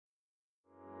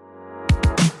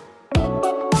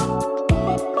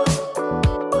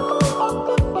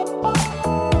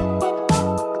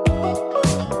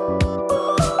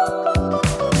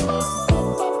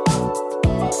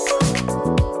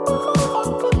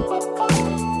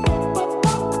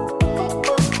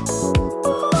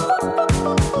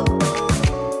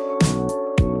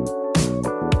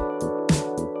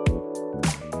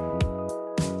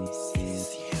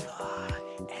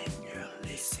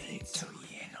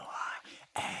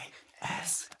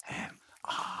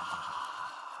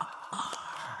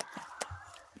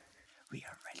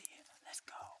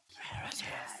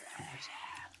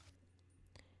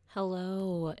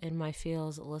Hello, In My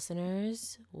Feels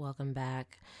listeners. Welcome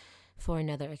back for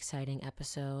another exciting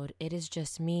episode. It is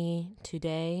just me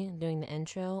today doing the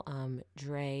intro.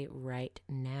 Dre right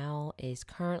now is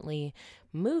currently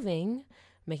making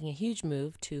a huge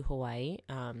move to Hawaii.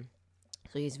 So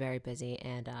he's very busy,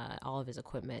 and all of his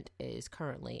equipment is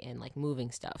currently in moving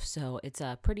stuff. So it's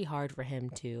pretty hard for him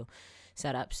to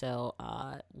set up. So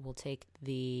we'll take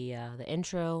the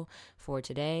intro for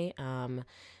today.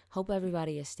 Hope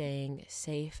everybody is staying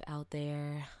safe out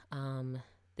there.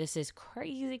 This is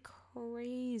crazy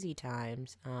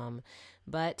times.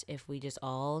 But if we just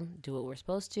all do what we're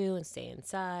supposed to and stay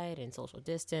inside and social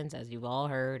distance, as you've all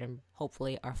heard and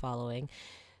hopefully are following,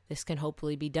 this can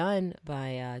hopefully be done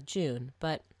by June.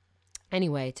 But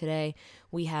anyway, today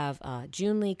we have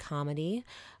June Lee Comedy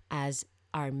as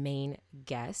our main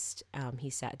guest.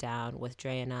 He sat down with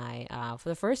Dre and I for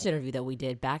the first interview that we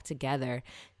did back together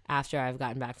after I've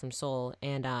gotten back from Seoul.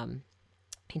 And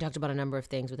he talked about a number of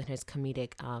things within his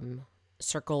comedic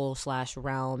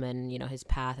circle/realm and, his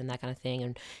path and that kind of thing,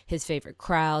 and his favorite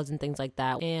crowds and things like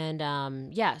that. And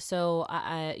so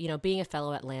I being a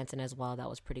fellow Atlantan as well, that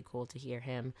was pretty cool to hear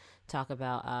him talk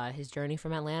about his journey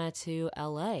from Atlanta to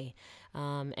LA.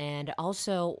 And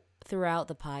also throughout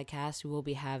the podcast, we will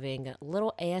be having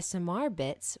little ASMR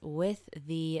bits with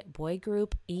the boy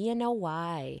group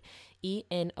ENOI,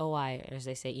 as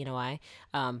they say, ENOI,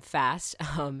 fast.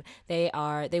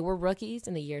 They were rookies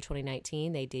in the year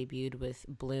 2019. They debuted with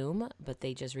Bloom, but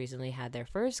they just recently had their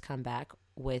first comeback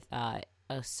with a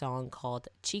song called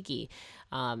Cheeky.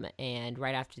 And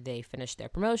right after they finished their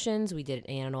promotions, we did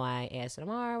an ENOI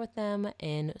ASMR with them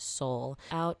in Seoul.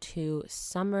 Out to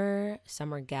Summer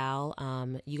Gal.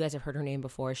 You guys have heard her name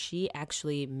before. She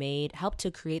actually helped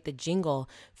to create the jingle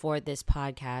for this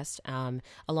podcast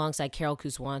alongside Carol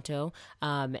Cuswanto.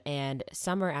 And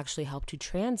Summer actually helped to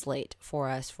translate for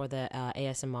us for the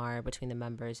ASMR between the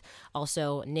members.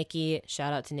 Also, Nikki,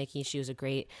 shout out to Nikki. She was a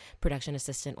great production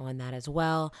assistant on that as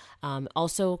well.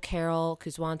 Also, Carol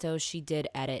Cuswanto, she did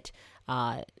edit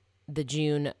the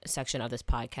June section of this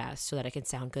podcast so that it can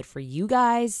sound good for you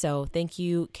guys. So thank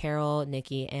you, Carol,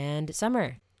 Nikki, and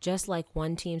Summer. Just like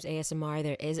One Team's ASMR,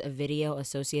 there is a video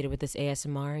associated with this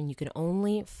ASMR, and you can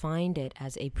only find it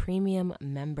as a premium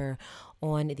member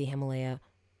on the Himalaya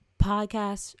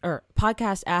podcast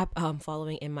app,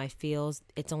 following In My Feels.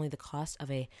 It's only the cost of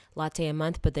a latte a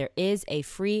month, but there is a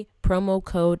free promo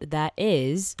code that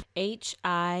is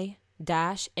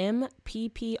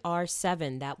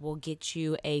HI-MPPR7 that will get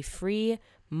you a free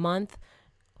month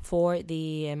for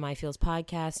the In My Feels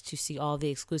podcast to see all the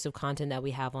exclusive content that we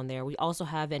have on there. We also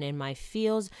have an In My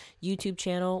Feels YouTube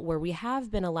channel where we have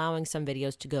been allowing some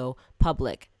videos to go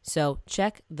public. So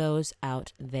check those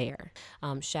out there.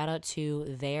 Shout out to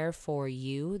There For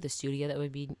You, the studio that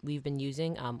we've been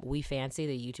using. We Fancy,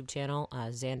 the YouTube channel,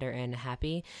 Xander and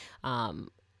Happy.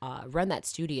 Run that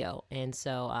studio. And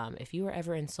so if you are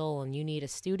ever in Seoul and you need a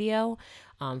studio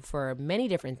for many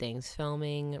different things,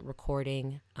 filming,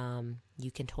 recording, you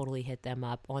can totally hit them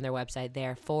up on their website.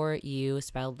 There For You,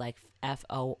 spelled like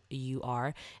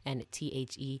FOUR and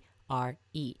THERE.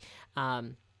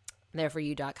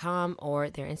 Thereforyou.com or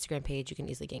their Instagram page. You can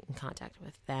easily get in contact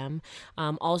with them.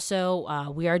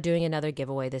 Also, we are doing another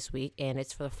giveaway this week, and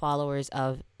it's for the followers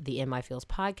of the In My Feels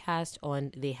podcast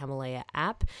on the Himalaya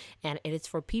app, and it is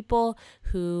for people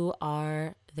who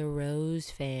are the Rose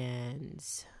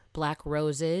fans. Black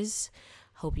Roses.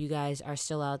 Hope you guys are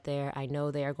still out there. I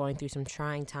know they are going through some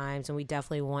trying times, and we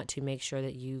definitely want to make sure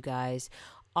that you guys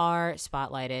are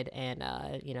spotlighted and,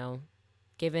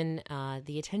 given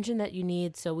the attention that you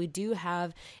need. So we do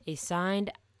have a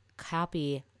signed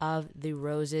copy of the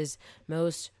Roses'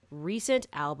 most recent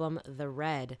album, The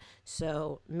Red.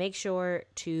 So make sure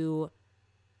to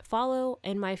follow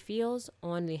In My Feels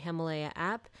on the Himalaya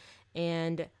app,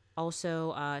 and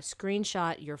also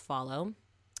screenshot your follow.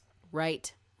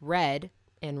 Write red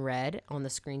in red on the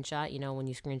screenshot. When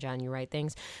you screenshot and you write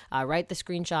things, write the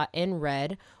screenshot in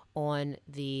red on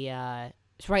the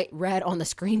write red on the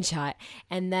screenshot,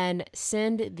 and then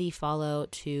send the follow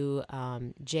to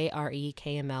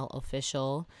JREKML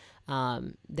official.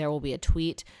 There will be a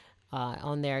tweet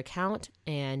on their account,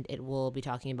 and it will be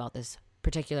talking about this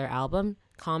particular album.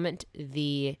 Comment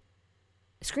the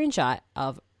screenshot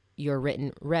of your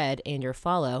written red and your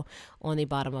follow on the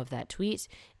bottom of that tweet,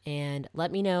 and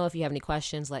let me know if you have any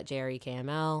questions. Let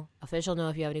JREKML official know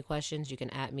if you have any questions. You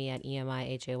can at me at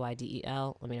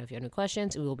EMIHAYDEL. Let me know if you have any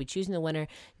questions. We will be choosing the winner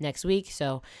next week.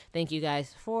 So thank you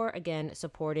guys for, again,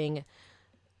 supporting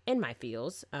In My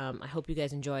Feels. I hope you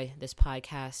guys enjoy this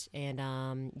podcast. And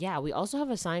we also have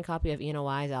a signed copy of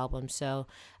ENOI's album. So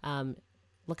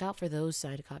look out for those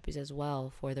signed copies as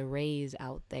well for the Rays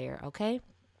out there. Okay.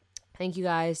 Thank you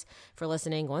guys for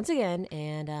listening once again,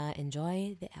 and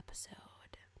enjoy the episode.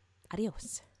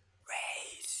 Adios.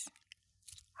 Rays,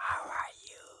 how are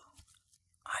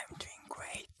you? I'm doing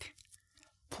great.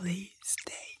 Please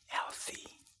stay healthy.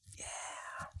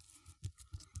 Yeah.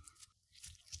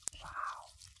 Wow.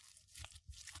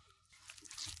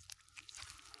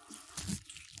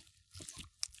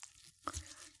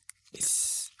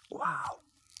 Wow.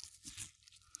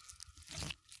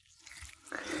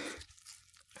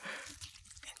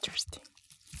 Interesting.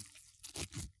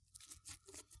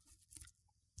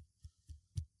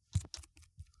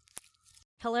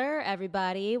 Hello,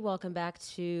 everybody. Welcome back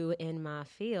to In My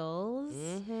Feels.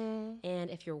 And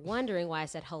if you're wondering why I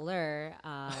said hello,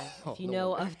 if you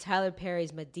know of Tyler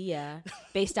Perry's Medea,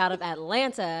 based out of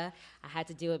Atlanta, I had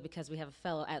to do it because we have a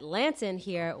fellow Atlantan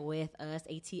here with us,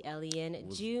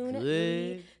 ATLian June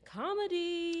Lee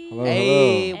Comedy. Hello,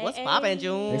 Hey, hello. what's poppin',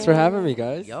 June? Thanks for having me,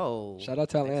 guys. Yo. Shout out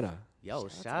to Atlanta. Yo,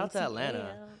 shout out to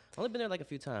Atlanta. Only been there like a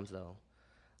few times, though.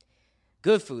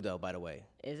 Good food, though, by the way.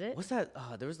 Is it? What's that?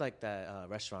 There was like that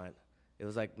restaurant. It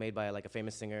was like made by like a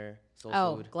famous singer,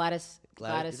 soul food. Gladys.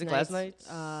 Is it Gladys Nights.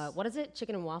 What is it?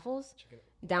 Chicken and waffles?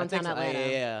 I Downtown think so.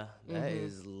 Atlanta. Yeah. That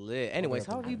is lit. Anyways,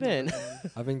 how have you been?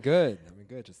 I've been good.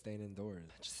 Just staying indoors.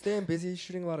 Just staying busy,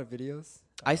 shooting a lot of videos.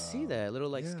 I see that. Little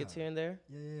like yeah. skits here and there.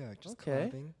 Yeah. Just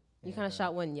Okay. collabing. You kind of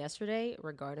shot one yesterday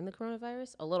regarding the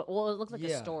coronavirus? A little. Well, it looked like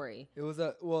a story. It was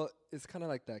it's kind of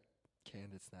like that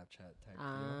candid Snapchat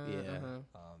type deal. Yeah.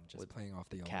 Just With playing off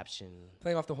the Caption.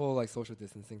 playing off the whole like social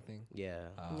distancing thing. Yeah.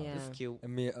 Yeah. It's cute.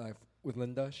 And me with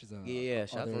Linda, she's a Yeah,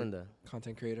 shout out to other Linda.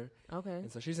 content creator. Okay.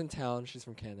 And so she's in town. She's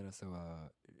from Canada, so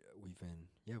we've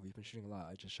been shooting a lot.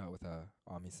 I just shot with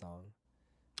Ami Song.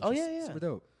 Oh, which is yeah. Super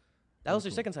dope. That was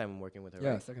your cool. second time working with her, Yeah,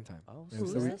 right? second time. Oh, Yeah, Who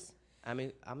so is we- this?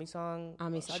 Ami Song.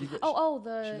 She did-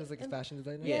 The. She does like a fashion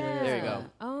designer. Yeah, there you go.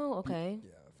 Oh, okay.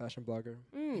 Yeah, fashion blogger.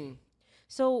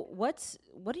 So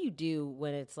what do you do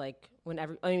when it's like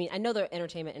I know the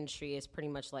entertainment industry is pretty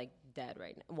much like dead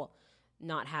right now. Well,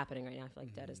 not happening right now. I feel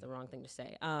like dead is the wrong thing to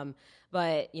say.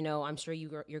 But I'm sure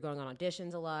you're going on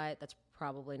auditions a lot. That's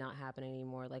probably not happening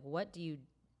anymore. Like, what do you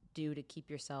do to keep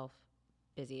yourself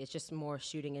busy? It's just more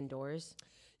shooting indoors.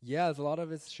 Yeah, there's a lot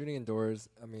of it's shooting indoors.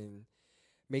 I mean,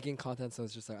 making content, so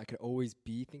it's just like I could always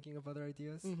be thinking of other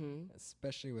ideas,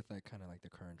 especially with like kind of like the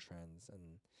current trends and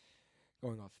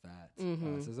going off that.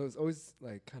 So it's always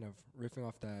like kind of riffing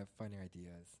off that, finding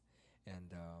ideas,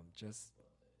 and just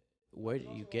Where do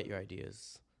you get your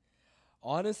ideas?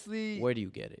 honestly, Where do you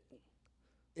get it?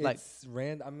 it's like-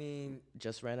 random. I mean,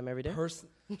 Just random every day?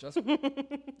 just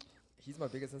he's my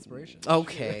biggest inspiration.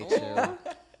 Okay, chill.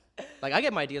 Like, I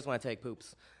get my ideas when I take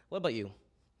poops. What about you?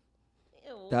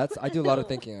 I do a lot of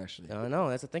thinking actually. No,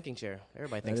 that's a thinking chair.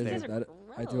 Everybody thinks That is- there.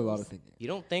 I do a lot of thinking. You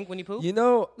don't think when you poop?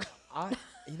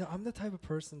 I'm the type of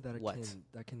person that What?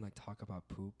 can like talk about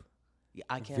poop Yeah,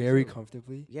 I can't. very too.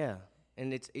 comfortably. Yeah,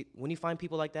 and when you find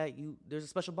people like that, there's a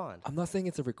special bond. I'm not saying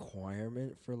it's a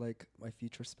requirement for like my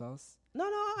future spouse, No,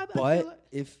 I feel but like,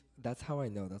 if that's how I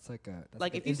know, that's like an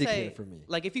if you indicator say for me.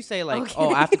 like if you say like,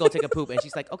 oh, I have to go take a poop, and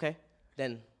she's like, okay,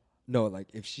 then No, like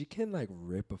if she can like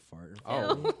rip a fart in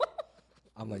front of me,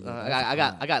 I'm like,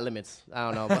 yeah, I got limits.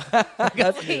 I don't know. But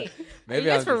Wait, are Maybe you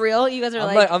guys I'm for just- real? You guys are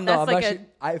I'm like, I'm that's not. I'm like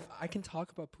actually. I can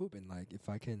talk about poop and like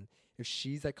if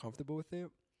she's like comfortable with it,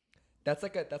 that's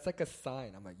like a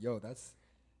sign. I'm like, yo,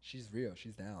 she's real.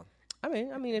 She's down. I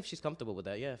mean, if she's comfortable with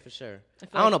that, yeah, for sure. feel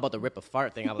I don't like- know about the rip a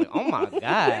fart thing. I was like, oh my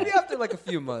god. Maybe after like a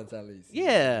few months at least.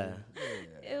 Yeah.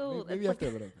 Ew, Maybe that's after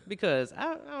a little. Because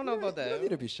I don't know about You that. don't need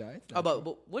to be shy. It's Oh, natural.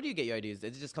 but where do you get your ideas?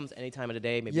 It just comes any time of the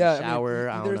day, maybe yeah, shower.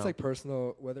 I either don't it's know. like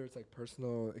personal, whether it's like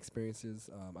personal experiences.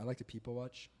 I like to people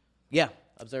watch. Yeah,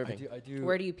 observing. I do.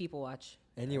 Where do you people watch?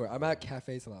 Anywhere. I'm at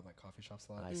cafes a lot. I'm at coffee shops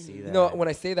a lot. I see You that. know, when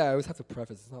I say that, I always have to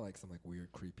preface. It's not like some like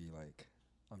weird, creepy like.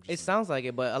 I'm just It like- sounds like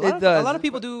it, but It a does, lot of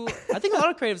people do. I think a lot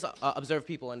of creatives observe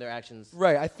people and their actions.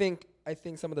 right. I think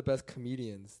some of the best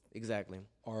comedians Exactly.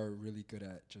 are really good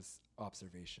at just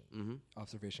observation.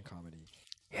 Observation comedy.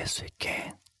 Yes, we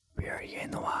can. We are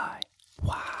NY.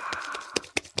 Wow.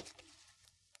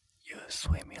 You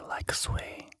swim me like a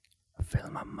swing.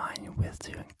 Fill my mind with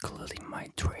you, including my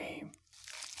dream.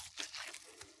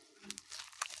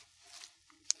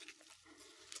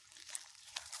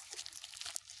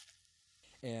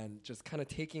 And just kind of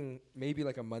taking maybe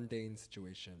like a mundane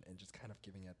situation and just kind of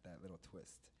giving it that little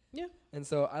twist. Yeah. And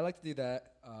so I like to do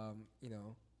that, and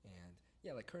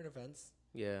yeah, like current events,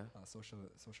 Yeah. social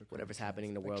current Whatever's events, happening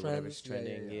in the like world, trends. whatever's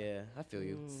trending. Yeah, I feel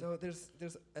you. So there's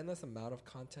endless amount of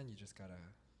content. You just gotta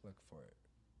look for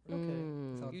it.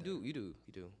 Okay. It's out You there.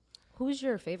 do. Who's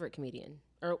your favorite comedian,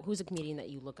 or who's a comedian that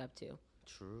you look up to?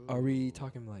 True. Are we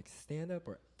talking like stand up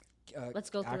or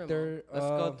Let's go through 'em actor? Let's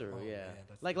go through. oh, Yeah. man,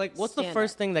 that's Like what's the Stand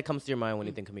first up. thing that comes to your mind when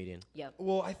you think comedian? Yep.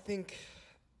 Well, I think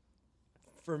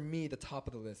for me, the top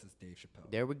of the list is Dave Chappelle.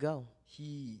 There we go.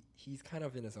 He's kind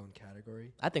of in his own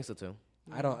category. I think so too.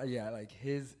 I don't. Yeah, like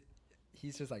he's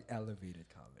just like elevated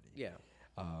comedy. Yeah.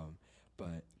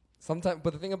 But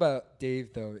the thing about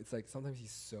Dave though, it's like sometimes he's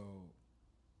so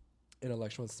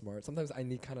intellectual and smart. Sometimes I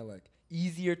need kind of like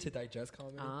easier to digest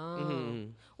comedy.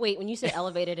 Mhm. Wait, when you say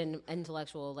elevated and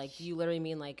intellectual, like, do you literally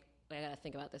mean like, I gotta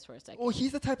think about this for a second? Well,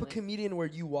 he's the type of comedian where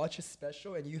you watch a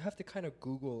special and you have to kind of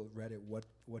Google Reddit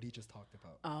what he just talked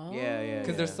about. Oh. Yeah.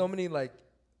 Because there's so many like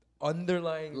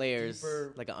underlying Layers,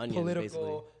 deeper like an onion,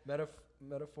 political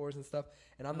metaphors and stuff.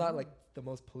 And I'm not like the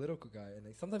most political guy. And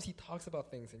like, sometimes he talks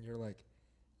about things and you're like,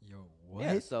 yo, what?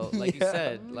 Yeah. So like you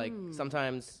said, like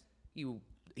sometimes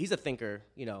he's a thinker.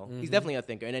 You know, he's definitely a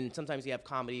thinker. And then sometimes you have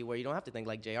comedy where you don't have to think,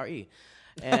 like JRE.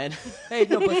 And Hey,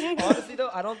 no, but honestly though,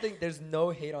 I don't think there's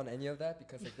no hate on any of that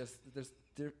because like there's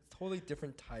totally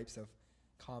different types of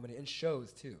comedy and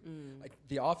shows too. Like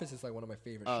The Office is like one of my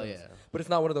favorite Oh, shows. yeah. But it's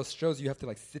not one of those shows you have to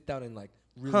like sit down and like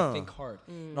really think hard.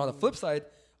 And on the flip side,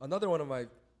 another one of my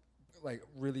like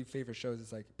really favorite shows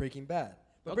is like Breaking Bad.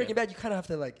 But Okay. Breaking Bad, you kind of have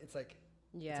to like it's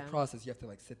Yeah. a process. You have to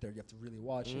like sit there. You have to really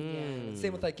watch it. Yeah.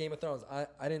 Same with like Game of Thrones.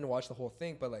 I didn't watch the whole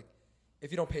thing, but like if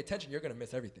you don't pay attention, you're gonna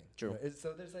miss everything. True. You know?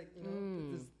 So there's like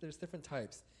there's different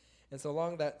types, and so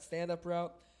along that stand-up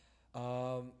route,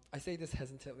 I say this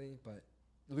hesitantly, but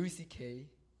Louis C.K.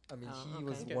 I mean, he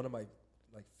was Okay. one of my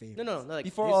like favorites. no, like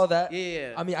before he's- all that,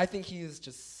 yeah. I mean, I think he is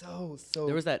just so.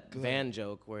 There was that good. van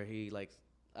joke where he like,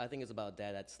 I think it's about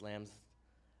dad that slams.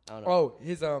 I don't know. Oh,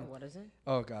 his What is it?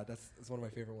 Oh God, that's one of my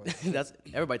favorite ones. That's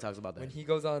everybody talks about that. When he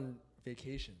goes on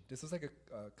vacation. This was like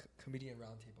a comedian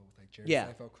roundtable with like Jerry Yeah.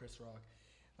 Seinfeld, Chris Rock.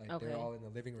 Like Okay. they're all in the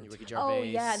living room. Ricky together. Oh Gervais.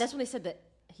 yeah, that's when they said that.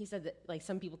 He said that like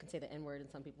some people can say the N word and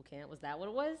some people can't. Was that what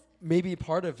it was? Maybe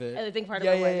part of it. I think part of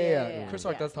yeah, it yeah, was, yeah, yeah. Chris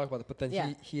Rock Yeah. does talk about it, but then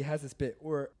Yeah. he has this bit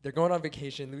where they're going on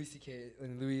vacation. Louis C.K.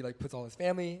 and Louis like puts all his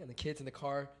family and the kids in the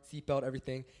car, seatbelt,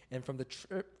 everything, and from the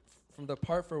trip, from the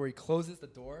part where he closes the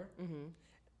door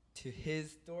to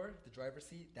his door, the driver's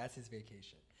seat, that's his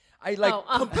vacation. I like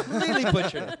completely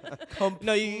butchered it.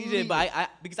 No, you didn't, but I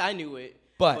because I knew it.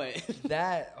 But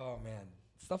that, oh man,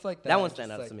 stuff like that. That one it's stand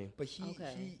just out like- to me. But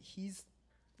he's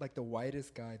like the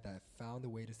whitest guy that found a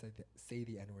way to say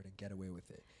the N word and get away with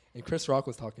it. And Chris Rock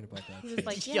was talking about that. He was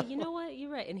like, yeah, you know what?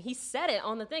 You're right. And he said it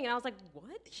on the thing, and I was like,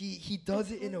 what? He does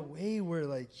it in a way where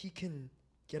like he can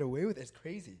get away with it. It's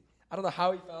crazy. I don't know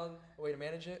how he found a way to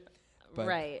manage it. But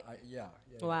Right. Yeah.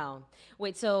 Wow.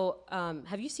 Wait, so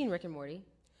have you seen Rick and Morty?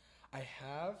 I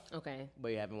have. Okay.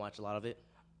 But you haven't watched a lot of it.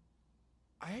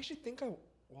 I actually think I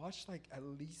watched like at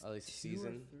least a 2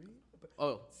 season? or 3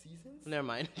 Oh, seasons. never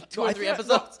mind. Two No, or I three think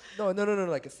episodes. No,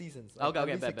 like a season. Like Okay, at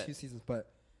okay, least, bet, like 2 bet. seasons,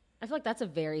 but I feel like that's a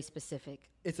very specific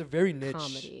it's a very niche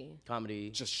comedy.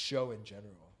 just show in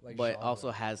general. Like But genre.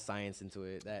 also has science into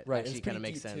it that Right, actually it's kind of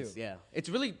pretty makes deep, sense. too. Yeah, it's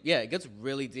really it gets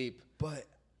really deep. But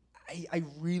I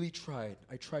really tried.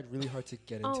 I tried really hard to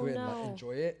get into Oh, it and not no.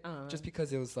 enjoy it, just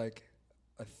because it was like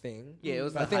a thing. Yeah, it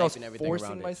was But the I think I hype was and everything forcing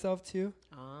around it. myself to.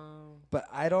 Oh. But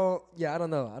I don't. Yeah, I don't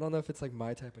know. I don't know if it's like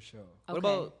my type of show. Okay. What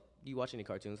about you watch any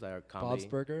cartoons that are comedy? Bob's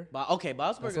Burger. Okay,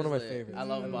 Bob's That's Burgers. one of my lit. favorites. I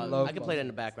love I Bob's. love I can Bob's play it in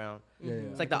the Burgers. background. Yeah, yeah.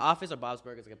 It's like The Office or Bob's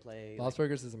Burgers. I can play. Bob's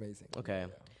Burgers is amazing. Okay.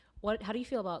 What? How do you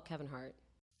feel about Kevin Hart?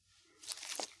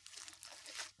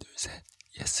 둘, 셋.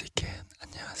 Yes, we can.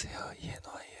 안녕하세요.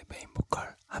 이에노아의 메인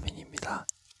보컬 아민입니다.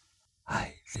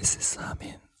 Hi, this is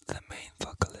Amin, the main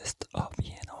vocalist of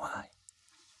ENOI.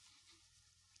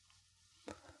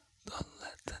 Don't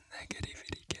let the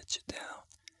negativity get you down.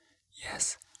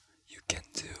 Yes, you can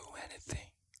do anything.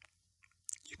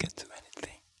 You can do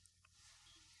anything.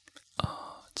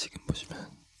 지금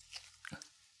보시면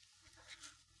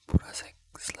보라색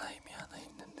슬라임이 하나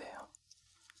있는데요.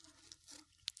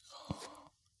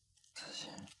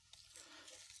 사실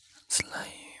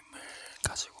슬라임을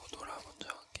가지고 놀아본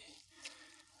적이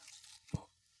뭐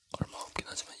얼마 없긴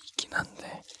하지만 있긴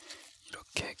한데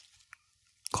이렇게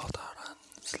커다란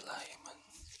슬라임은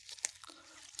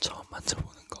처음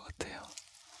만져보는 것 같아요.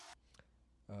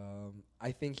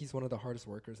 I think he's one of the hardest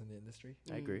workers in the industry.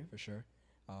 I agree. For sure.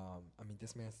 I mean,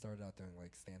 this man started out doing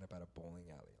like stand up at a bowling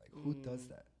alley. Like, who does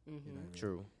that? You know what I mean?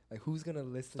 True. Like, who's gonna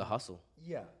listen? The hustle.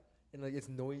 Yeah, and like it's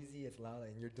noisy, it's loud,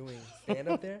 and you're doing stand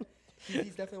up there.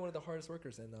 He's definitely one of the hardest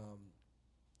workers, and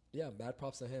yeah, mad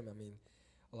props to him. I mean,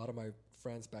 a lot of my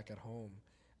friends back at home,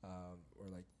 or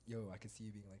like, yo, I could see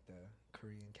you being like the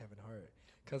Korean Kevin Hart.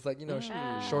 Cause like, you know,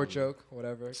 short joke,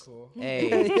 whatever, cool. Hey,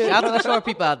 shout out to the short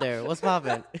people out there. What's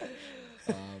poppin'?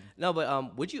 Um, No,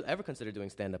 but would you ever consider doing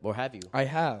stand up, or have you? I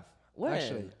have. When?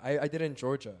 Actually, I did it in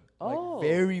Georgia. Oh. Like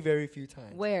very, very few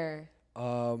times. Where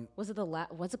Um, was it?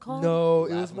 What's it called? no,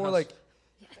 it Laugh was more House. like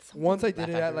Yeah, it's something- once I did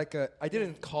it Laugh at like I did it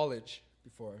in college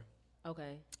before,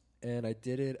 Okay. and I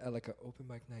did it at like an open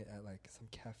mic night at like some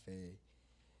cafe,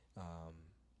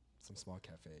 some small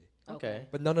cafe, Okay.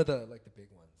 but none of the like the big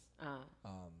ones. Uh,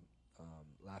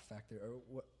 Laugh Factor or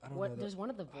what? I don't know. what? There's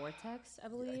one of the Vortex, I I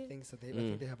believe. think so. I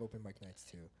think they have open mic nights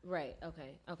too. Right.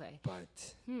 Okay. Okay.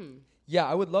 But Hmm. yeah,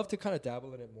 I would love to kind of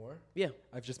dabble in it more. Yeah,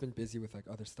 I've just been busy with like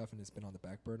other stuff and it's been on the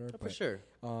back burner. for but sure.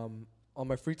 on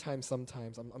my free time,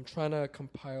 sometimes I'm trying to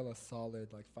compile a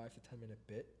solid like 5 to 10 minute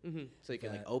bit. So you can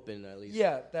like That- open at least.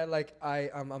 Yeah, that like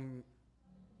I'm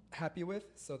happy with,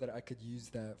 so that I could use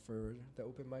that for the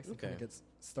open mics and kind Okay. of get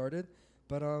started.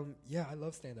 But yeah, I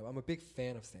love stand up. I'm a big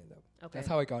fan of stand up. Okay. That's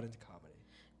how I got into comedy.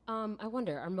 I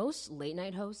wonder, are most late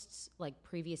night hosts like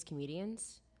previous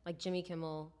comedians? Like Jimmy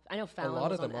Kimmel? I know Fallon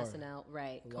lot was of on them are. SNL,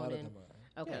 right? A lot of Conan. them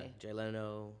are. Okay. Yeah, Jay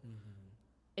Leno.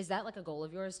 Is that like a goal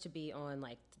of yours to be on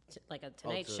like like a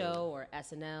Tonight to- Show or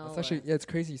SNL? That's or- actually it's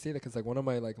crazy you say that because like one of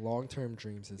my like long term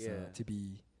dreams is Yeah. to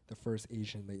be the first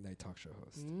Asian late night talk show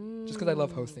host. Just because I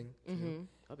love hosting. too,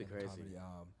 That'd be and crazy. comedy.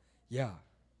 Yeah,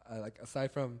 I like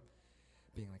aside from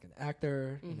being like an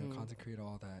actor, you know, content creator,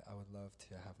 all that. I would love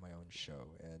to have my own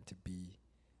show and to be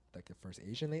like the first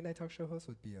Asian late night talk show host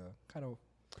would be a kind of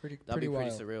pretty That'd be pretty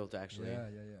wild. surreal to actually. Yeah.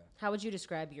 How would you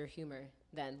describe your humor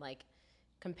then, like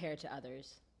compared to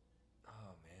others?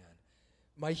 Oh man,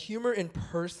 my humor in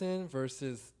person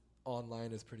versus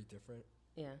online is pretty different.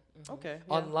 Yeah. Okay.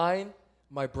 Yeah. Online,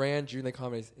 my brand June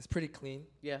Comedies is pretty clean.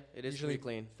 Yeah, it is Usually pretty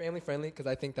clean. family friendly because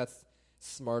I think that's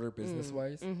smarter business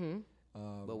wise.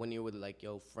 But when you're with like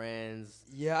your friends,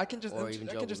 Yeah, I can just Or I even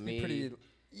can joke just with be me. pretty.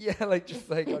 Yeah, like just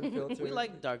like unfiltered. we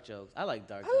like dark jokes. I like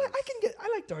dark I jokes. like I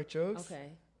like dark jokes.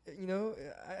 Okay. You know,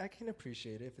 I can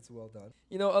appreciate it if it's well done.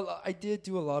 You know, I did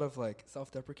do a lot of like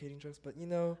self-deprecating jokes, but you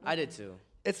know, I did too.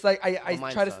 it's like I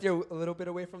mine try to sucks. steer a little bit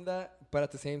away from that, but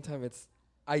at the same time,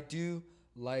 I do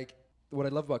like what I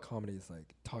love about comedy is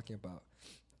like talking about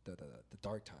the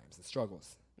dark times, the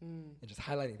struggles, and just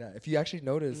highlighting that. If you actually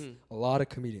notice, a lot of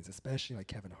comedians, especially like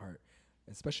Kevin Hart,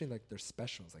 especially like their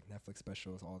specials, like Netflix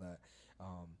specials, all that.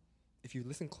 If you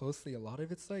listen closely, a lot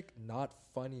of it's like not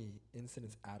funny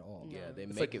incidents at all. Yeah, they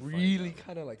It's make like it funny, really though.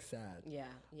 kind of like sad. Yeah.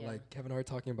 Yeah. Like Kevin Hart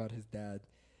talking about his dad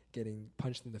getting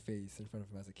punched in the face in front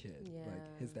of him as a kid. Yeah.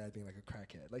 Like his dad being like a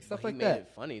crackhead. Like But stuff he like made that. it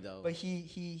funny though. But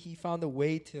he found a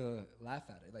way to laugh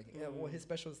at it. Like well, his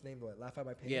special is named what? Laugh at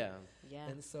My Pain. yeah. yeah.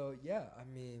 And so yeah, I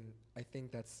mean, I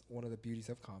think that's one of the beauties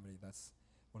of comedy. That's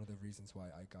one of the reasons why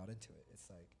I got into it. It's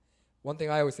like one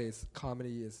thing I always say is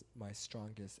comedy is my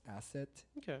strongest asset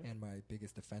Okay. and my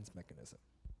biggest defense mechanism.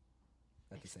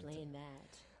 At the same time. Explain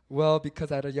that. Well,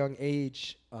 because at a young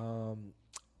age,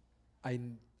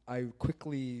 I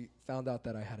quickly found out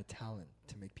that I had a talent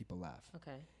to make people laugh.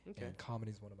 Okay. Okay. And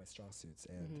comedy is one of my strong suits,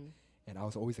 and I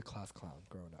was always a class clown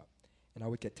growing up, and I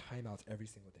would get timeouts every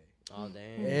single day, Oh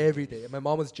dang. every day. And my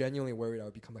mom was genuinely worried I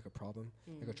would become like a problem,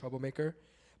 like a troublemaker,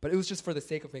 but it was just for the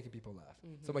sake of making people laugh.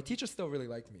 So my teacher still really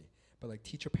liked me, but like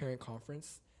teacher-parent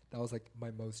conference, that was like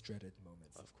my most dreaded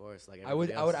moments. Of course, like I would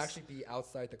everybody else. actually be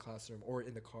outside the classroom or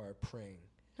in the car praying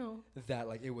No. that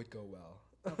like it would go well.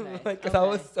 Okay. Because I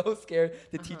was so scared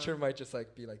the teacher might just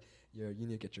like be like, you need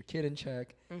to get your kid in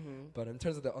check. But in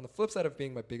terms of on the flip side of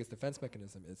being my biggest defense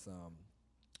mechanism, it's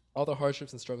all the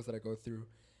hardships and struggles that I go through.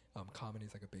 Comedy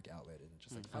is like a big outlet and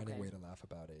just like finding a Okay. way to laugh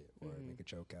about it or make a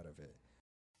joke out of it.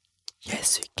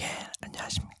 Yes, you can.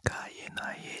 안녕하십니까.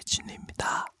 예나의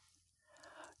준입니다.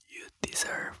 You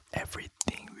deserve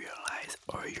everything. Realize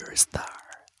all your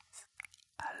stars.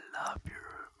 I love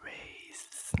your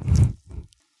race.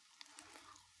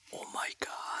 Oh my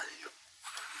God. You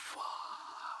fly.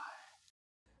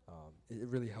 It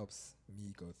really helps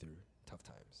me go through tough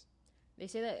times. They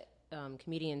say that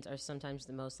comedians are sometimes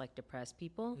the most like depressed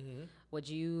people. Would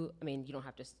you? I mean, you don't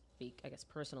have to speak, I guess,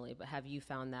 personally, but have you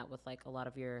found that with like a lot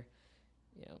of your,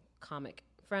 comic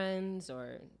friends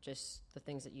or just the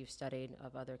things that you've studied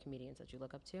of other comedians that you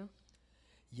look up to?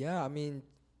 Yeah, I mean,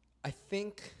 I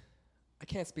think I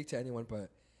can't speak to anyone, but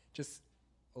just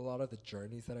a lot of the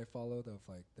journeys that I followed of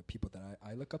like the people that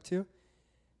I look up to.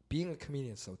 Being a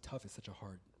comedian is so tough. It's such a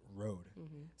hard road.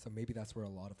 So maybe that's where a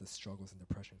lot of the struggles and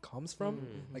depression comes from.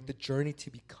 Like the journey to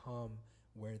become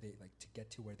where they like to get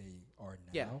to where they are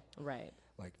now. Yeah. Right.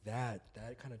 Like that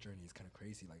kind of journey is kind of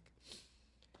crazy. Like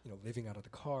living out of the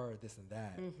car, this and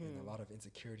that, and a lot of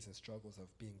insecurities and struggles of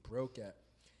being broke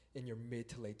in your mid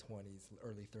to late 20s,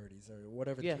 early 30s, or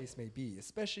whatever the case may be.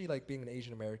 Especially like being an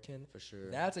Asian American, For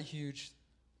sure. that's a huge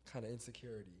kind of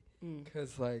insecurity.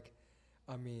 Because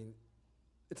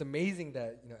it's amazing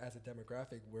that as a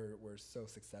demographic we're so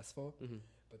successful,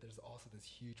 but there's also this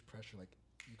huge pressure. Like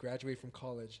you graduate from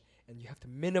college and you have to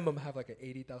minimum have like an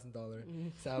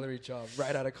 $80,000 salary job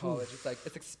right out of college. It's like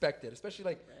it's expected, especially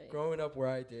like growing up where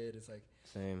I did. It's like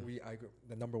Same. I grew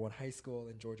the #1 high school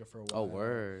in Georgia for a Oh, while.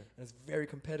 word. And it's very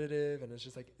competitive, and it's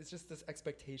just this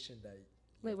expectation that.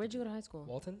 Wait, where'd you go to high school?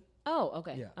 Walton? Oh,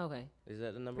 okay. Yeah. Okay. Is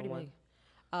that the number Pretty one? big.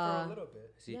 For a little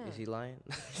bit. Is he lying?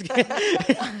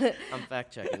 Yeah. I'm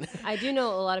fact checking. I do know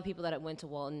a lot of people that went to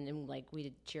Walton, and like we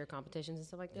did cheer competitions and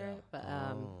stuff like that. Yeah. But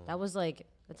that was like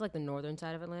that's like the northern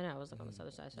side of Atlanta. I was like on the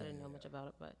southern side, so I didn't know much about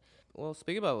it. But Well,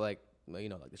 speaking about like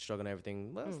the struggle and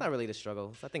everything. Well, it's not really the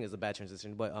struggle. I think it's a bad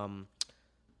transition. But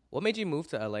what made you move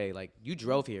to LA? Like you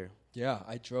drove here. Yeah,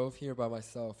 I drove here by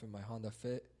myself in my Honda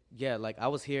Fit. Yeah, like I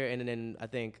was here, and then I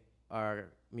think our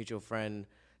mutual friend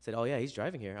said, "Oh yeah, he's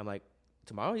driving here." I'm like,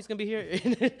 "Tomorrow he's gonna be here."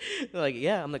 They're like,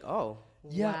 yeah. I'm like, "Oh,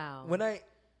 Yeah. wow.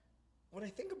 When I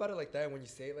think about it like that, when you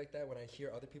say it like that, when I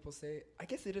hear other people say it, I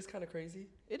guess it is kind of crazy.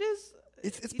 it is.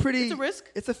 It's pretty. It's a risk.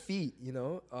 It's a feat,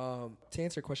 To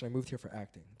answer your question, I moved here for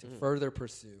acting to further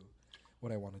pursue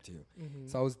what I want to do.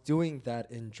 So I was doing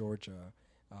that in Georgia.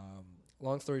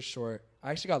 Long story short,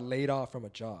 I actually got laid off from a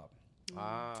job.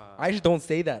 Ah, I actually don't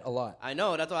say that a lot. I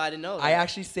know. That's why I didn't know. I that.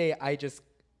 actually say I just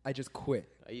quit.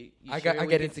 Are you I sure get we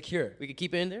could- insecure. We could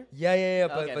keep it in there. Yeah.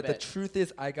 But Okay, the bet. truth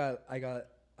is, I got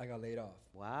laid off.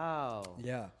 Wow.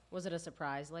 Yeah, was it a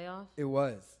surprise layoff? it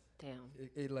was. Damn.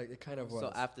 It kind of was.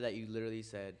 So after that, you literally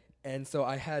said, And so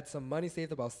I had some money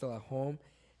saved up. I was still at home.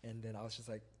 And then I was just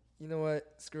like, you know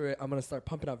what? Screw it. I'm going to start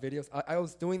pumping out videos. I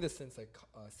was doing this since like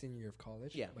senior year of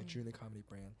college. Yeah. My Junior Comedy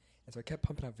brand. And so I kept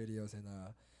pumping out videos. And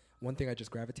one thing I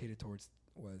just gravitated towards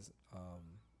was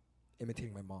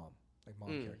imitating my mom. Like mom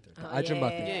character. The Ajumma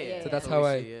thing. yeah, So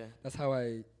yeah. that's how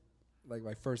I like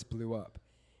my first blew up.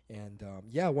 And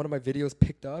one of my videos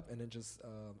picked up, and then just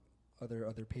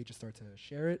other pages started to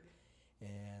share it,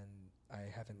 and I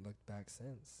haven't looked back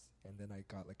since. And then I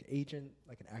got like an agent,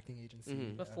 like an acting agency.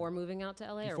 Before moving out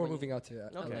to LA, Before moving out to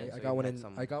LA, Okay, so I you got one had in.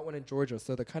 some- I got one in Georgia.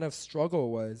 So the kind of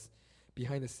struggle was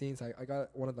behind the scenes. I got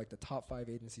one of like the top 5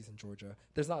 agencies in Georgia.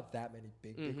 There's not that many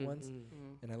big ones,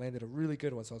 and I landed a really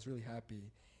good one. So I was really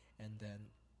happy. And then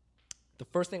the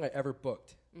first thing I ever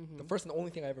booked, the first and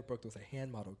only thing I ever booked was a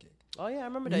hand model gig. "Oh yeah, I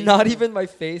remember that." Not even my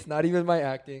face, not even my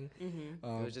acting. It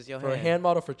was just your for a hand. hand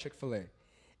model for Chick-fil-A.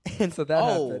 And so that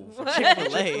happened. for Chick-fil-A.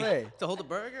 Chick-fil-A. To hold a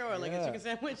burger or like a Yeah. chicken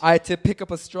sandwich. I had to pick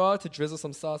up a straw to drizzle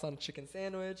some sauce on a chicken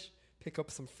sandwich, pick up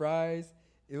some fries.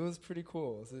 It was pretty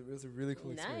cool. It was a really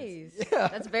cool experience. Nice. Yeah.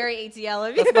 That's very ATL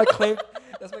of you. That's my claim.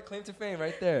 That's my claim to fame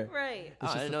right there. Right. Oh, It's I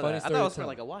just didn't a know funny that. I story thought it to was for tell.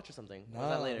 like a watch or something. Or No, was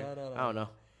that later? no. I don't know.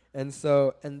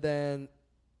 And then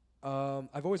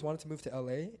I've always wanted to move to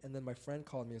LA, and then my friend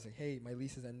called me and was like, "Hey, my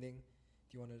lease is ending.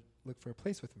 Do you want to look for a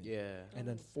place with me?" Yeah. And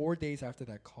then 4 days after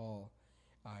that call,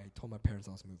 I told my parents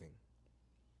I was moving.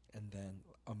 And then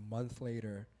a month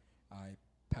later, I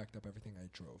packed up everything. I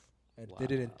drove. I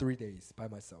did it in 3 days by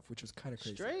myself, which was kind of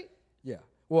crazy. Straight? Yeah.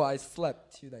 Well, I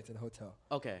slept 2 nights in a hotel.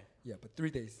 Okay. Yeah, but 3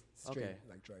 days straight, Okay.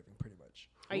 like driving pretty much.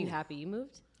 Are you happy you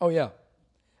moved? Oh, yeah.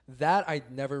 That I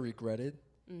never regretted.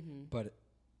 But,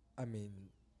 I mean,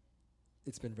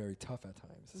 it's been very tough at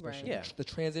times. Especially Right. Yeah. the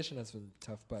transition has been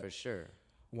tough. But For sure.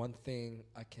 one thing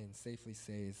I can safely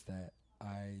say is that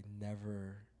I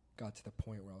never got to the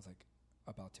point where I was like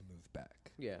about to move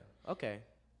back. Yeah. Okay.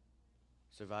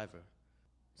 Survivor.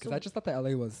 Because I just thought that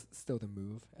LA was still the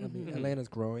move. I mean, Atlanta's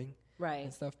growing Right.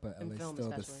 and stuff, but In LA's film still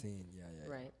the especially. scene. Yeah.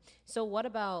 Right. So what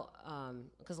about,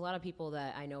 because a lot of people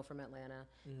that I know from Atlanta,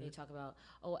 they talk about,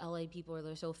 oh, LA people,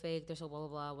 they're so fake, they're so blah, blah,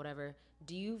 blah, whatever.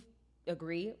 Do you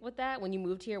agree with that? When you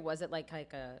moved here, was it like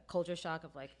a culture shock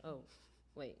of like, oh,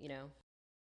 wait,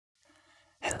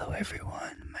 Hello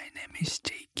everyone, my name is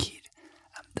J Kid.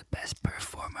 I'm the best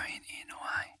performer in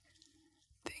NY.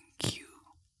 Thank you.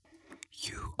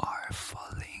 You are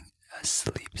falling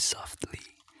asleep softly.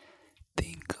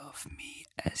 Think of me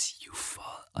as you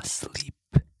fall asleep.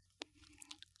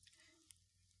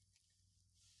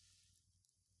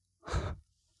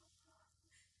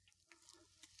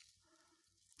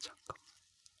 잠깐만.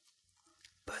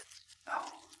 But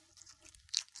oh.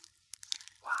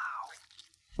 Wow.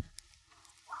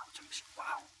 와우, 잠시,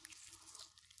 와우.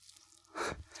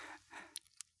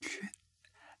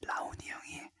 라온이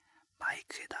형이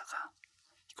마이크에다가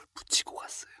이걸 붙이고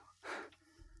갔어요.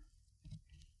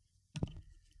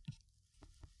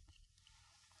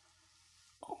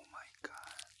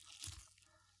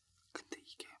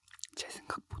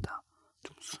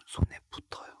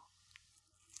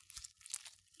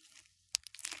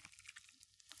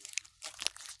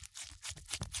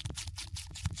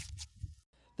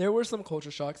 There were some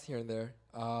culture shocks here and there.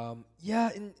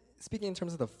 In speaking in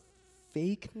terms of the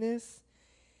fakeness,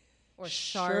 Or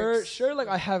sure, sharks. sure. Like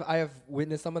I have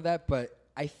witnessed some of that, but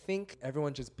I think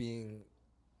everyone just being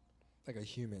like a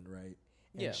human, right?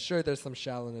 And Yeah. sure, there's some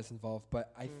shallowness involved,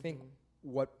 but I think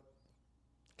what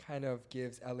kind of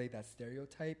gives LA that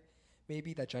stereotype,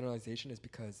 maybe that generalization, is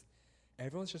because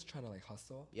everyone's just trying to like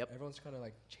hustle. Yep. Everyone's trying to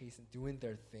like chase and doing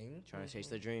their thing. Trying to chase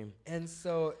their dream. And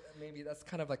so maybe that's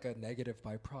kind of like a negative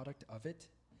byproduct of it,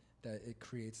 that it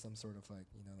creates some sort of like,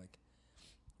 you know, like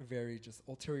very just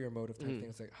ulterior motive type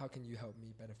things, like how can you help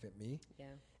me benefit me? Yeah.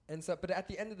 And so, but at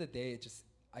the end of the day, it just,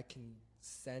 I can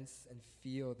sense and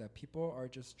feel that people are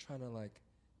just trying to like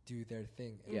do their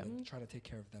thing and Yeah. like, trying to take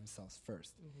care of themselves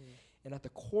first. And at the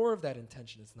core of that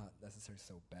intention, it's not necessarily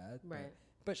so bad. Right.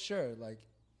 But sure, like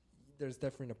there's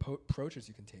different approaches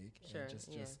you can take. Sure, And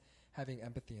just yeah. having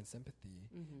empathy and sympathy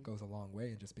goes a long way,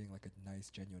 and just being like a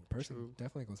nice, genuine person True.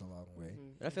 definitely goes a long way.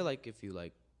 And I feel like if you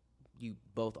like, you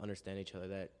both understand each other,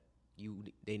 that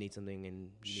they need something and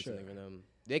you need something Sure. from them.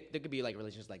 There could be like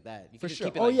relationships like that. You For can just sure.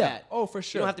 keep it Oh like yeah. that. Oh, for You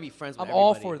sure. don't have to be friends with I'm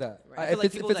all everybody. for that. Right. I feel like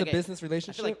If people it's that a get- business I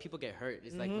relationship, feel like people get hurt.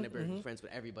 It's like whenever you're friends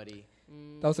with everybody.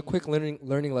 that was a quick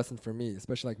learning lesson for me,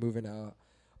 especially like moving out.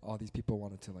 All these people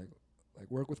wanted to like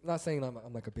work with. Not saying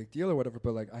I'm like a big deal or whatever,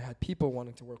 but like I had people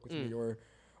wanting to work with me, or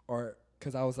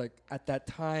because I was like at that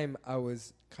time I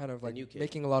was kind of like new kid.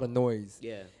 making a lot of noise,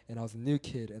 Yeah. and I was a new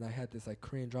kid, and I had this like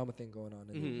Korean drama thing going on,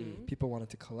 and people wanted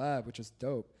to collab, which was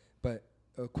dope. But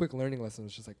a quick learning lesson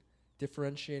was just like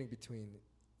differentiating between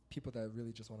people that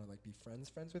really just want to like be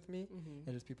friends with me,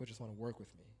 and just people just want to work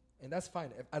with me. And that's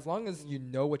fine. As long as you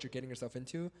know what you're getting yourself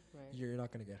into, Right. you're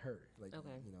not going to get hurt. Like,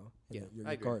 Okay. you know, Yeah, you're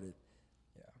I agree. guarded.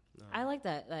 Yeah. I like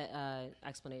that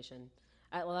explanation.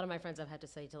 A lot of my friends I've had to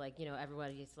say to like, you know,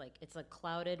 everybody is like, it's a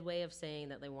clouded way of saying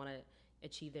that they want to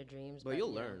achieve their dreams. But you'll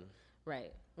you know, learn.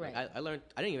 Right. Like, Right. I learned.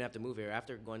 I didn't even have to move here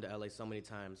after going to LA so many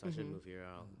times. I should move here,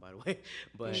 by the way.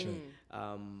 But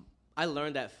I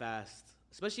learned that fast,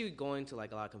 especially going to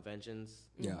like a lot of conventions.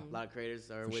 Yeah. A lot of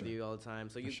creators are For with sure. you all the time.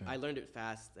 So sure. I learned it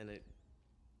fast, and it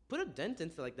put a dent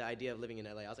into like the idea of living in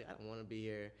LA. I was like, I don't want to be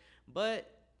here, but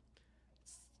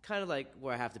it's kind of like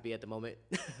where I have to be at the moment.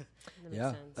 That makes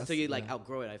Yeah. sense. That's- So you like yeah.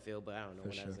 outgrow it, I feel, but I don't know For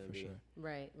when sure, that's gonna for be. sure.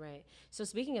 Right. Right. So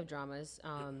speaking of dramas,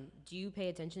 do you pay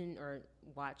attention or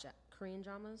watch Korean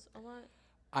dramas a lot?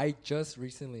 I just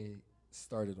recently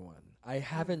started one. I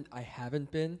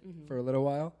haven't been for a little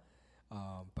while,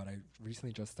 but I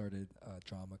recently just started a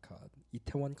drama called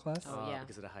Itaewon Class. Oh, yeah.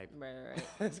 Because of the hype. Right.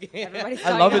 Right. Everybody's Everybody's I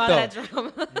talking love it, about that though.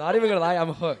 drama. Not even gonna lie,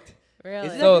 I'm hooked. Really?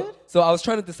 Is it So I was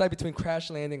trying to decide between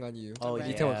Crash Landing on You, Oh, and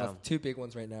yeah. Itaewon Class, two big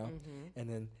ones right now, and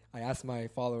then I asked my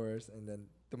followers, and then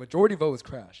the majority vote was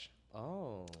Crash.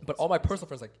 Oh. But all my personal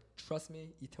friends like, trust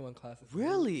me, Itaewon Class is good."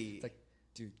 Really? It's like,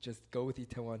 dude, just go with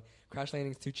Itaewon. Crash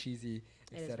Landing's too cheesy,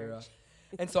 It is etc. very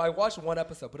And so I watched one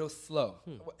episode, but it was slow.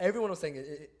 Everyone was saying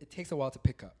it takes a while to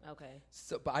pick up. Okay.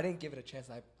 So, but I didn't give it a chance.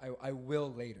 I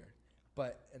will later.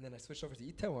 And then I switched over to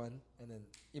Itaewon, and then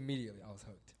immediately I was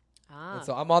hooked. Ah. And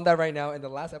so I'm on that right now, and the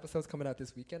last episode's coming out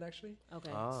this weekend, actually.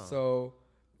 Okay. Ah. So,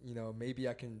 you know, maybe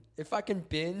if I can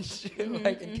binge,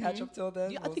 like, and catch up till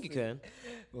then. Yeah, I think you can.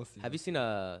 We'll see. Have you seen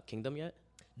Kingdom yet?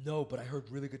 No, but I heard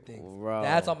really good things. Bro.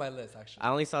 That's on my list, actually. I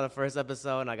only saw the first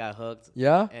episode and I got hooked.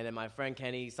 Yeah? And then my friend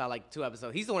Kenny saw like 2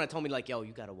 episodes. He's the one that told me like, "Yo,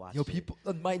 you gotta watch." Yo, it. people,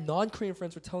 my non-Korean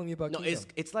friends were telling me about No, Kingdom.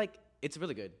 it's like it's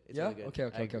really good. It's Yeah? really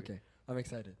good. I agree. Okay. I'm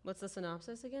excited. What's the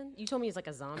synopsis again? You told me it's like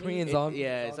a zombie. Korean It- zombie.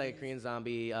 Yeah, it's like a Korean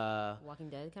zombie. Walking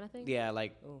Dead kind of thing. Yeah,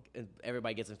 like Oh.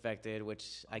 everybody gets infected,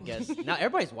 which I guess now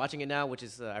everybody's watching it now, which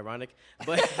is ironic.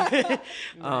 But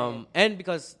and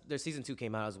because their season 2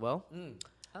 came out as well.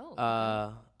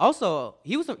 Oh. Also,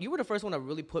 you were the first one that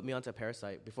really put me onto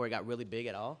Parasite before it got really big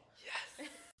at all.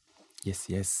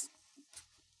 Yes.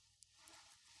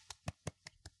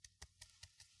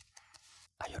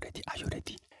 Are you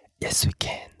ready? Yes, we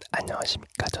can.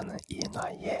 안녕하십니까? 저는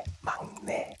ENY의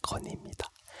막내 건입니다.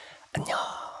 안녕.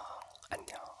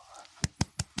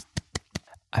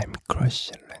 I'm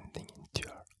crash landing into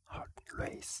your heart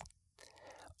race.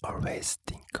 Always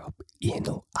think of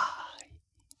ENY.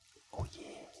 Oh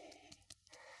yeah.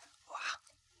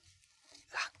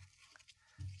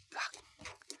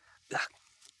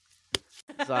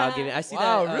 So I'll give it. I see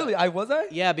Wow, that. really? Was I?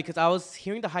 Yeah, because I was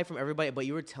hearing the hype from everybody, but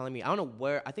you were telling me I don't know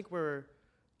where. I think we're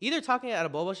either talking at a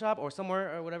boba shop or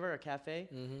somewhere or whatever, a cafe.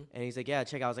 And he's like, "Yeah,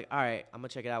 check it out." I was like, "All right, I'm gonna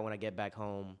check it out when I get back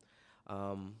home."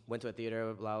 Went to a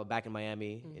theater back in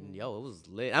Miami, and yo, it was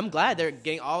lit. I'm glad they're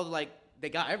getting all they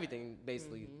got everything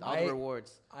basically, all the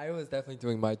rewards. I was definitely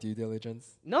doing my due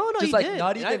diligence. No, Just you like did.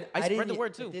 not And even. I spread didn't the e-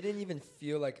 word too. It didn't even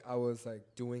feel like I was like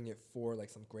doing it for like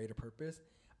some greater purpose.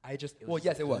 I just It well, just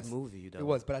yes, a it good was. movie, you It know.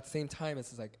 was, but at the same time, it's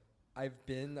just like I've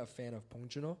been a fan of Bong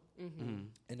Joon-ho, Mhm.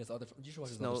 and there's other. You should watch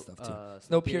his Snow, other stuff too.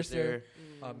 Snowpiercer.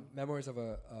 Snowpiercer, Memoirs of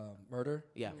a Murder.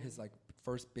 Yeah. His like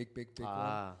first big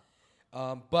Ah,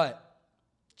 one. But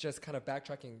just kind of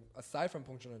backtracking, aside from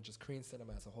Bong Joon-ho and just Korean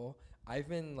cinema as a whole, I've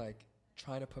been like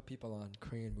trying to put people on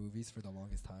Korean movies for the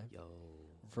longest time. yo.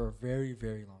 For a very,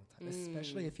 very long time.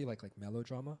 Especially if you like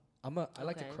melodrama. I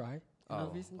like to Okay. cry in Oh.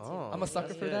 movies. Oh, I'm a sucker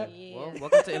that's for good. that. Well,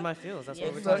 welcome to In My Fields. That's Yeah.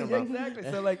 what we're So, talking yeah, about.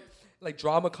 exactly. So like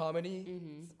drama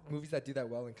comedy movies that do that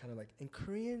well, and kind of like in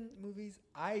Korean movies,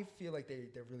 I feel like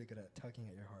they're really good at tugging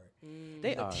at your heart.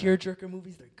 They The are. tearjerker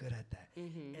movies, they're good at that.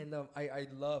 And I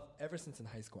love, ever since in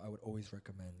high school, I would always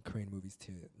recommend Korean movies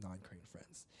to non-Korean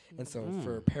friends. And so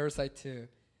for Parasite to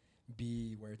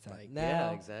be where it's at now,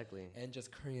 Yeah, exactly. and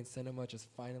just Korean cinema just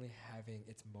finally having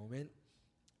its moment,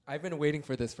 I've been waiting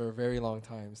for this for a very long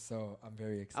time, so I'm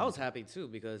very excited. I was happy too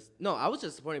because I was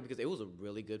just disappointed because it was a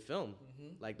really good film.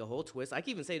 Like the whole twist, I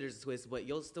can even say there's a twist, but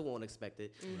you'll still won't expect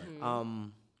it.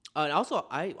 And also,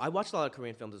 I watched a lot of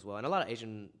Korean films as well, and a lot of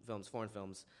Asian films, foreign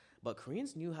films. But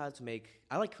Koreans knew how to make.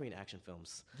 I like Korean action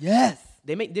films. Yes.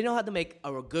 They know how to make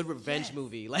a good revenge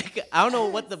movie. Like I don't know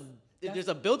what there's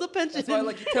a build up tension. That's why I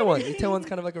like Itaewon. Itaewon's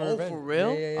kind of like a Oh, revenge. for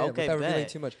real? Yeah. Okay, without revealing bet.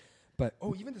 too much. But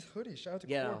even this hoodie. Shout out to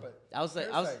Yeah, Core, no. but I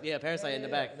was Parasite in the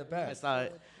back. In the back. I saw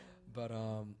it. But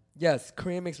yes,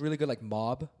 Korean makes really good like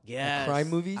mob, Yes. crime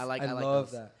movies. I like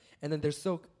love those. that. And then they're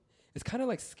it's kind of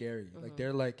like scary. Like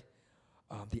they're like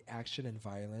the action and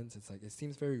violence. It's like it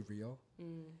seems very real.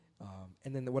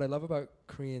 And then what I love about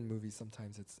Korean movies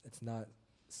sometimes it's not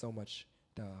so much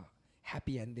the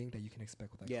happy ending that you can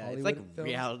expect with like Yeah, Hollywood it's like films.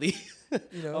 reality.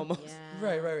 You know, Almost. Yeah.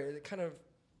 right. It kind of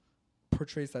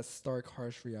portrays that stark,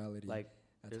 harsh reality. Like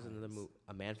at there's another times. movie,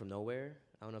 A Man from Nowhere.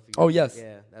 I don't know if you. Oh, yes.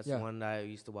 Yeah, that's Yeah. one that I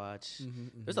used to watch.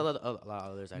 Mhm, There's mhm. a lot of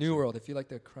others actually. New World. If you like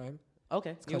the crime,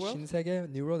 Okay. it's New called World. Shinsegae.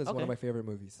 New World is one Okay. of my favorite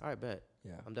movies. All right, bet.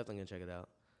 Yeah. I'm definitely gonna check it out.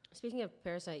 Speaking of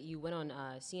Parasite, you went on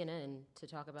CNN to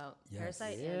talk about Yes.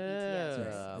 Parasite and Yes,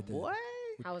 BTS. I Right? did. boy.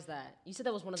 How was that? You said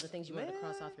that was one of the things you wanted to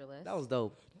cross off your list. That was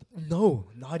dope. No,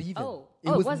 not even. Oh. it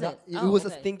Oh, it was wasn't? not. It Oh, was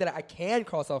okay. a thing that I can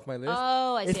cross off my list.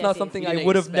 Oh, I see. It's I not see. something You I didn't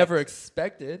would have never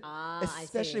expect. expected. Ah, I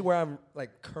Especially see. where I'm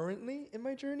like currently in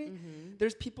my journey.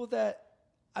 There's people that,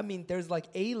 I mean, there's like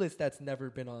A-list that's never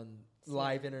been on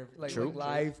live True.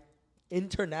 live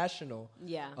international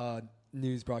Yeah.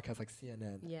 news broadcasts like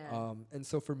CNN. Yeah. And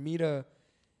so for me to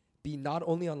be not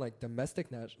only on like domestic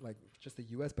like just the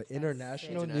U.S. but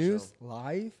international sick. news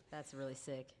live, That's really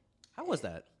sick. How was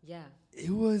that? Yeah. it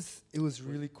was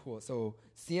really cool. So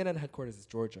CNN headquarters is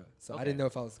Georgia. So I Okay. didn't know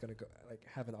if I was gonna go like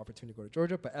have an opportunity to go to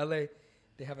Georgia, but LA,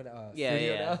 they have an Yeah,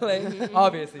 studio yeah. in LA.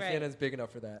 Obviously, Right. CNN's big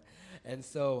enough for that. And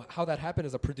so how that happened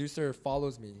is a producer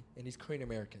follows me, and he's Korean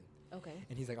American, Okay.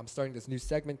 and he's like, I'm starting this new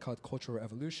segment called Cultural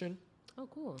Evolution, Oh,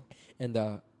 cool. and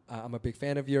I'm a big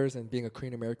fan of yours, and being a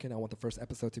Korean American, I want the first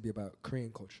episode to be about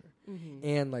Korean culture.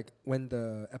 And like when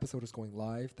the episode was going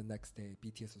live, the next day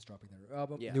BTS was dropping their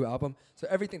new album. So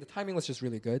everything, the timing was just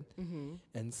really good.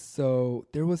 And so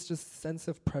there was just sense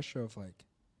of pressure of like,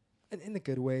 and in a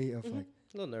good way of like,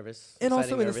 A little nervous. and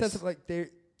also in Exciting, a sense of nervous.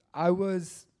 like I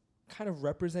was kind of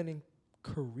representing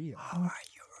Korea. How are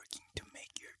you working to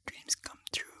make your dreams come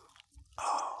true?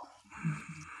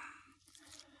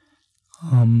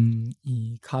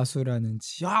 이 가수라는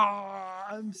죄송해요.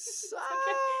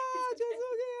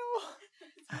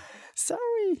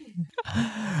 Sorry.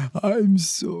 I'm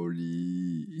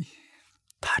sorry.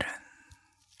 다른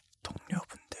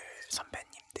동료분들,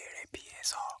 선배님들에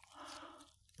비해서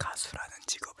가수라는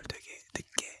직업을 되게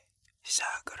늦게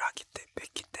시작을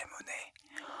했기 때문에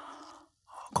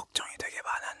걱정이 되게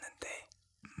많았는데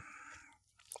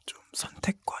좀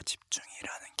선택과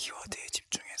집중이라는 키워드에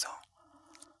집중해서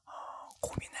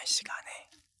고민할 시간에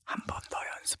한 번 더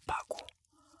연습하고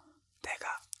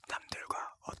내가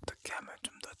남들과 어떻게 하면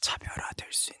좀 더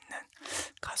차별화될 수 있는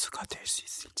가수가 될 수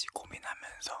있을지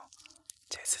고민하면서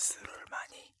제 스스로를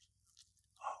많이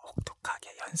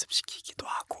혹독하게 연습시키기도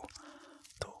하고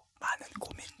또 많은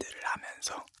고민들을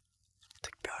하면서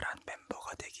특별한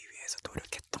멤버가 되기 위해서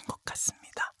노력했던 것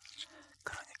같습니다.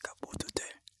 그러니까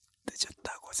모두들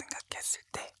늦었다고 생각했을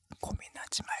때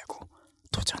고민하지 말고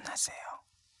도전하세요.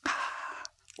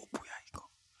 뭐야 이거.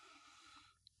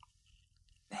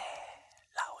 네,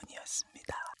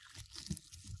 라온이었습니다.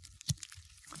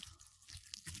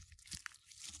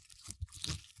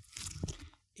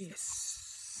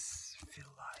 Yes, feel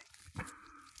like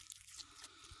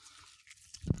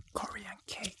Korean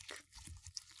cake.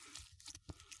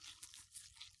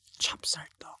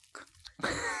 찹쌀떡.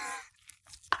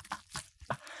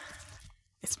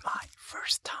 It's my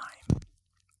first time.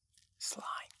 Slime.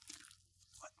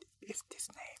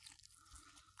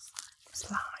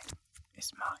 slime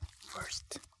is my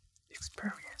first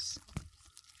experience.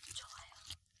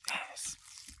 Yes,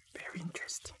 very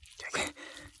interesting. 되게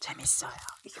재밌어요.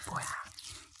 이게 뭐야?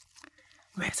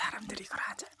 왜 사람들이 이걸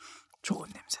하지? 좋은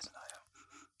냄새도 나요.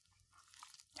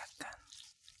 약간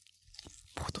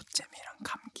포도잼이랑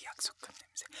감기약 섞은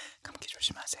냄새. 감기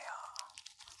조심하세요.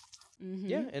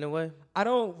 Yeah, in a way. I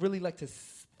don't really like to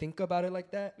think about it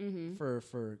like that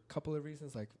for a couple of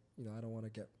reasons. Like, you know, I don't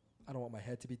want my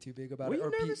head to be too big about Were it you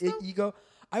or nervous, though? ego.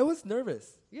 I was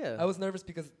nervous. Yeah. I was nervous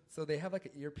because so they have like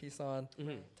an earpiece on,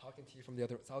 talking to you from the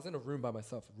other. So I was in a room by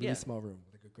myself, a really small room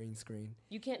with like a green screen.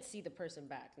 You can't see the person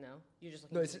back, no? You're just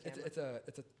looking No, at the camera.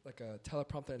 it's a like a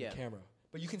teleprompter and Yeah. a camera,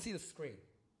 but you can see the screen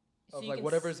So of you like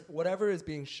can whatever is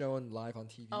being shown live on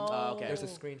TV. Oh, okay. There's a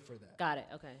screen for that. Got it,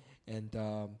 okay.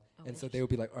 And so they would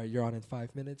be like, all right, you're on in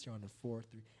 5 minutes, you're on in 4,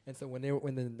 3. And so when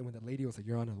the lady was like,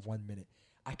 you're on in 1 minute,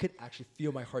 I could actually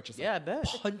feel my heart just Yeah, I bet.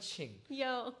 punching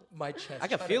Yo. my chest. I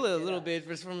can trying feel to it a get little out. bit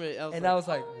just from it. And I was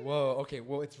like, whoa, okay,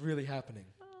 well, it's really happening.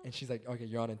 And she's like, okay,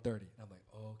 you're on in 30. And I'm like,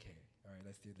 oh, okay, all right,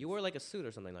 let's do this. You wore like a suit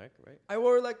or something like, right? I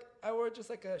wore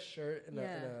just like a shirt and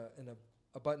Yeah.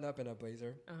 a button up and a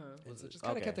blazer. And so just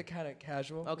kind of Okay. kept it kind of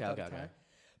casual. Okay, without a okay, okay. tie.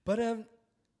 But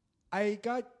I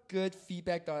got good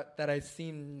feedback that I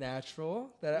seemed natural.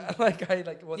 That I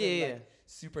wasn't Yeah. like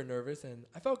super nervous, and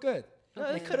I felt good. No,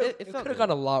 It it could felt have good. gone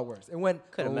a lot worse. It went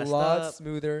a Coulda messed lot up.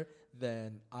 smoother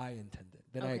than I intended,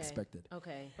 than I Okay. expected.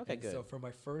 Okay. Okay, And good. So for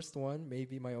my first one,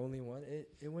 maybe my only one,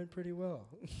 it went pretty well.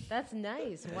 That's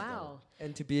nice. Wow.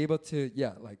 And to be able to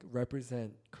like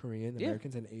represent Korean Yeah.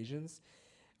 Americans and Asians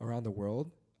around the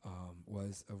world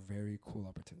was a very cool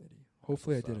opportunity.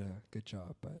 Hopefully I did a good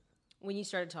job, but When you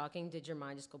started talking, did your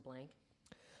mind just go blank?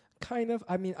 kind of.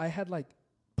 I mean, I had like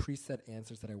preset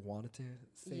answers that I wanted to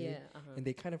say, Yeah. Uh-huh. and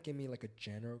they kind of gave me like a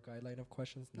general guideline of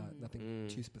questions, nothing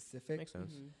too specific. Makes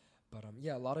sense. But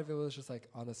yeah, a lot of it was just like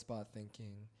on the spot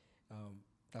thinking.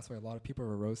 That's why a lot of people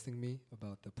were roasting me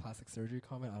about the plastic surgery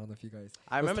comment. I don't know if you guys.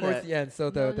 I it was remember towards that. the end. So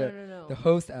No. the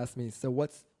host asked me, so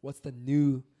what's the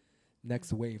new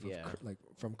next wave Yeah. of like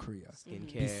from Korea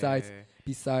Skincare.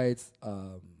 besides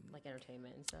Like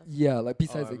entertainment and stuff. yeah, like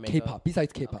besides Or like makeup. K-pop,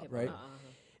 besides K-pop, Okay, right? uh-huh.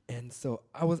 And so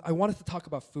I wanted to talk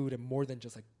about food and more than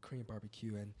just like Korean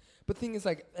barbecue. But the thing is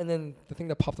like, and then the thing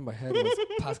that popped in my head was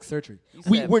plastic surgery. You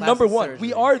We're said number plastic one. We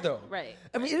surgery. are though. Right.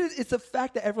 I mean, it's a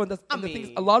fact that everyone does. I And the thing is,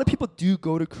 mean- a lot of people do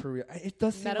go to Korea. It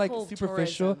does seem like Medical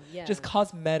superficial, tourism, yeah. just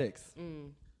cosmetics,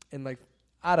 Mm. and like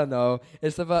I don't know.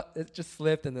 It just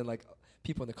slipped, and then like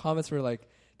people in the comments were like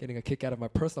getting a kick out of my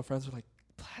personal friends were like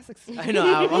plastic surgery. I know.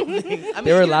 I don't think. I mean,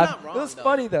 They were you're laughing. not wrong, It was though.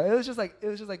 funny though. It was just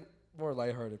like more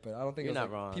lighthearted, but I don't think You're it was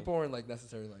not like, wrong. people weren't like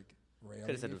necessarily like railing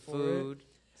Could have said me the for it. food,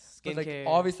 But skincare, like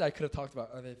obviously I could have talked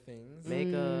about other things,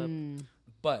 makeup.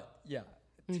 but yeah,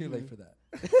 too late for that.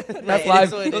 Right, That's it live.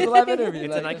 is what It it was a is. live interview.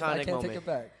 It's like, an I iconic can't take moment. it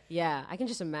back. Yeah, I can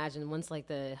just imagine once like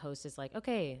the host is like,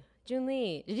 okay, Jun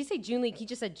Lee. Did he say Jun Lee? He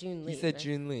just said Jun Lee. He said right?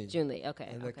 Jun Lee. Jun Lee. Okay.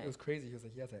 And like okay. it was crazy. He was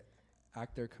like, he has an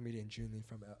actor, comedian Jun Lee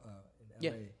from in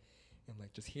Yeah. LA, and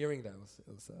like just hearing that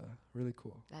was really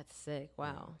cool. That's sick.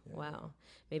 Wow. yeah. Wow.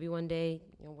 Maybe one day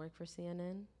you'll work for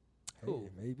CNN. Hey, Cool.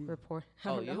 maybe. Report. I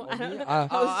Oh, don't you know. want I don't me? know.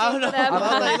 I don't know. for them. I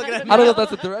thought you were looking at me. I don't know if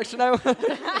that's the direction I went.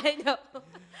 I know.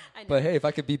 I know. But hey, if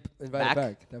I could be invited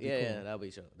back, that'd be Yeah, cool. yeah, that'll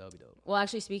be dope. Well,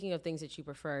 actually, speaking of things that you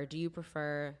prefer, do you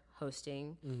prefer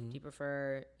hosting? Mm-hmm. Do you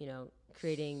prefer,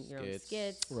 creating your own Skits.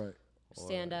 skits, Right.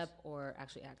 stand up, or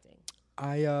actually acting?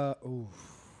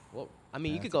 Well, I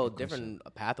mean, you That's could a go good different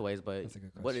pathways, but That's a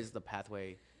good what question. is the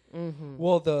pathway?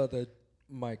 Well,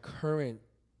 my current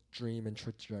dream and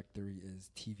trajectory is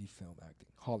TV film acting,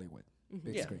 Hollywood,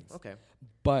 big Yeah. screens. Okay.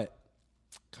 But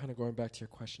kind of going back to your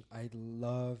question, I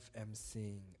love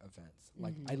emceeing events.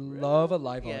 Like I love a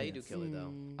live Yeah, audience. you do kill it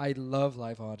though. I love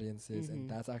live audiences, and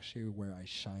that's actually where I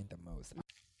shine the most.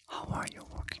 How are you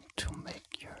working to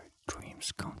make your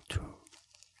dreams come true?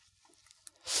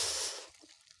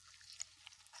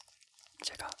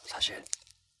 제가 사실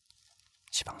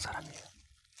지방 사람이에요.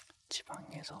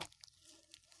 지방에서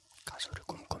가수를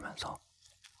꿈꾸면서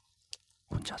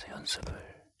혼자서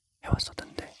연습을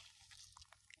해왔었는데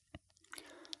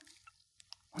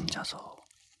혼자서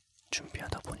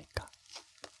준비하다 보니까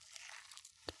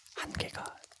한계가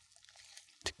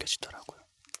느껴지더라고요.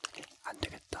 안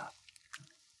되겠다.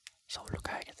 서울로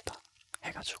가야겠다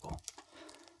해가지고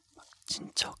막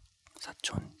친척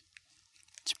사촌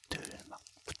집들 막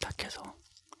부탁해서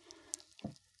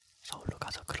서울로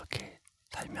가서 그렇게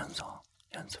살면서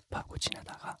연습하고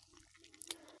지내다가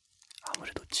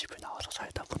아무래도 집을 나와서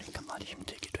살다 보니까 많이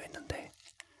힘들기도 했는데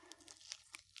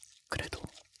그래도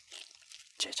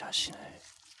제 자신을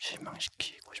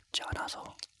실망시키고 싶지 않아서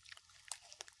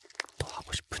더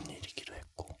연습도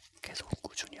했고 계속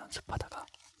꾸준히 연습하다가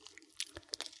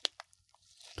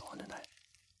또 어느 날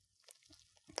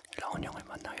라온 형을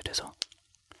만나게 돼서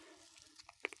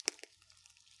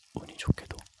운이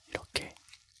좋게도 이렇게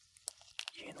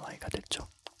ENY가 됐죠.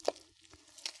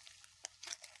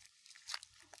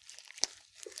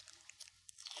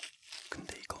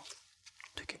 근데 이거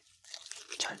되게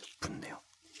잘 붙네요.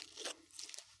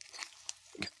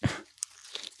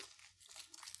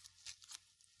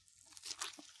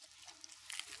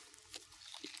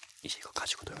 이제 이거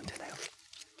가지고 놀면 되나요?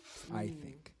 I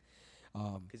think.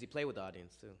 Because you play with the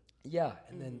audience too. Yeah,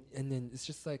 and then it's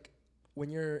just like when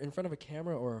you're in front of a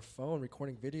camera or a phone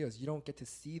recording videos, you don't get to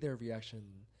see their reaction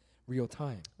real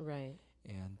time, Right.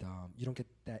 and you don't get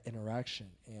that interaction.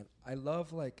 And I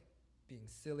love like being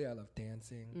silly. I love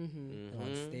dancing and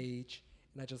on stage,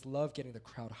 and I just love getting the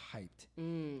crowd hyped.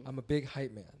 I'm a big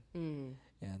hype man,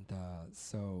 and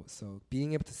so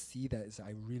being able to see that is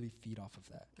I really feed off of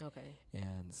that. Okay.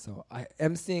 And so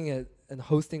emceeing it and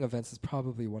hosting events is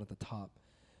probably one of the top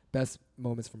best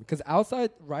moments for me. Because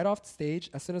outside, right off stage,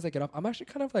 as soon as I get off, I'm actually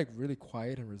kind of like really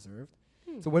quiet and reserved.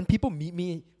 So when people meet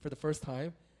me for the first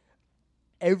time,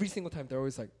 every single time they're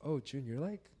always like, "Oh, Jun, you're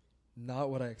like not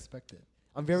what I expected."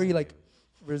 I'm very like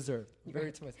reserved,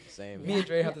 very to myself. Same. Me and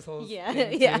Dre have this whole Yeah.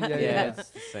 thing Yeah. too. Yeah, it's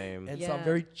the same. And so Yeah. I'm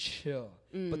very chill.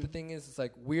 But the thing is, it's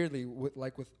like weirdly, with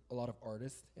a lot of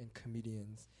artists and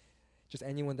comedians, just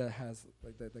anyone that has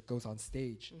like that goes on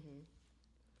stage,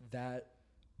 that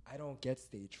I don't get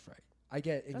stage fright. I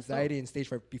get anxiety and stage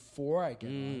fright before I get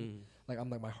on. Like I'm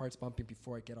like my heart's bumping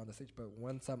before I get on the stage. But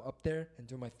once I'm up there and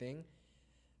doing my thing,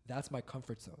 that's my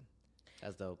comfort zone.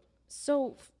 That's dope.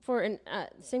 So for an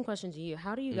same question to you,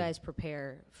 how do you guys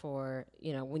prepare for,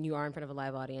 when you are in front of a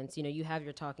live audience? You have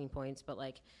your talking points, but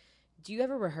like, do you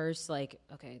ever rehearse like,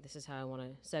 okay, this is how I want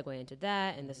to segue into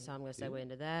that, and this is how I'm going to segue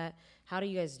into that? How do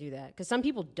you guys do that? Because some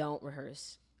people don't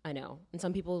rehearse, I know, and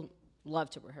some people love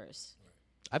to rehearse.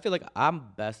 I feel like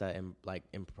I'm best at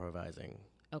improvising.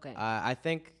 Okay. I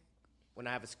think when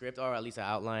I have a script or at least an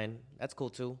outline, that's cool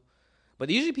too. But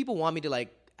usually people want me to like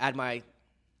add my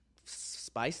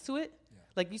spice to it. Yeah.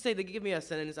 Like you say, they give me a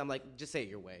sentence, I'm like, just say it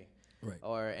your way, Right.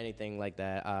 or anything like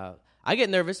that. I get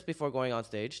nervous before going on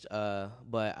stage,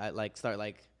 but I like start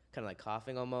like kind of like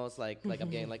coughing almost, like I'm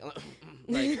getting like,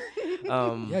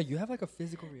 Yeah, you have like a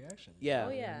physical reaction. yeah.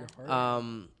 Oh, yeah. Your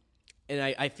heart. And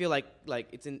I feel like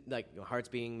it's in like your heart's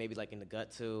beating maybe like in the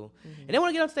gut too. And then when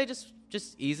I get on stage, it's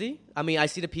just easy. I mean, I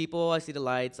see the people, I see the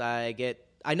lights, I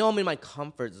know I'm in my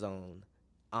comfort zone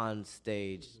on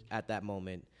stage at that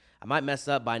moment. I might mess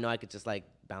up, but I know I could just like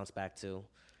bounce back too.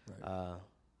 Right.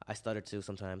 I stutter too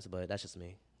sometimes, but that's just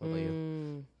me. What about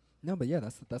you? No, but yeah,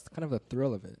 that's kind of the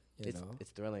thrill of it. You know,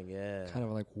 It's thrilling, yeah. kind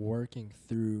of like working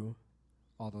through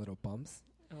all the little bumps.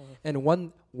 Oh. And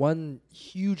one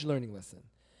huge learning lesson,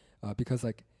 because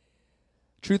like,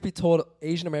 truth be told,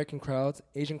 Asian crowds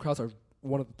are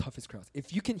one of the toughest crowds.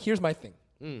 Here's my thing.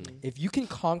 If you can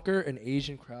conquer an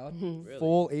Asian crowd,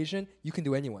 full Asian, you can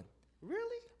do anyone.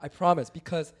 Really? I promise.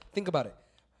 Because think about it,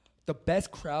 the best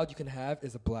crowd you can have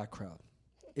is a black crowd.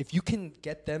 If you can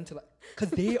get them to, because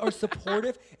they are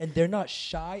supportive and they're not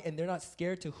shy and they're not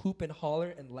scared to hoop and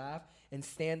holler and laugh and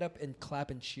stand up and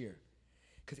clap and cheer.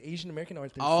 Because Asian American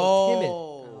artists, they're so timid.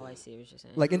 Oh, I see what you're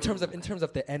saying. Like in terms of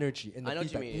the energy and the I know what you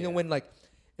feedback. mean, You know yeah. when like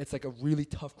it's like a really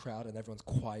tough crowd and everyone's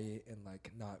quiet and like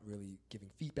not really giving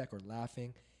feedback or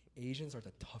laughing. Asians are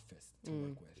the toughest to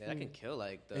work with. Yeah, that can kill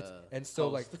like the. And so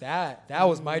host. like that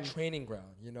was my training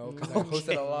ground, you know, because I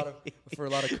hosted for a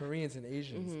lot of Koreans and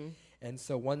Asians. And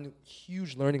so one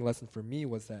huge learning lesson for me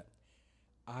was that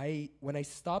when I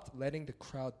stopped letting the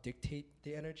crowd dictate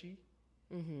the energy,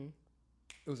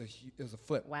 it was a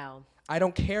flip. Wow. I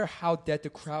don't care how dead the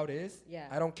crowd is. Yeah.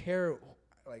 I don't care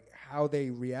like how they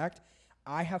react.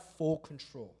 I have full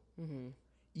control.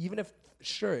 Even if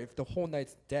the whole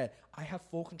night's dead, I have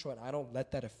full control and I don't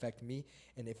let that affect me.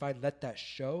 And if I let that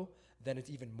show, then it's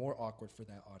even more awkward for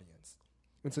that audience.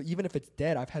 And so even if it's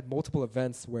dead, I've had multiple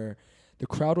events where the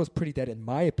crowd was pretty dead in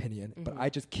my opinion, but I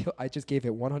just gave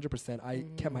it 100%. I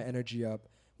kept my energy up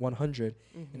 100.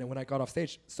 And then when I got off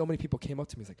stage, so many people came up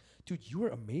to me and was like, dude, you were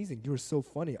amazing. You were so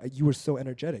funny. You were so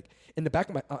energetic. In the back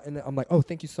of my, and I'm like, oh,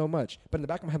 thank you so much. But in the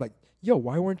back of my head, like, yo,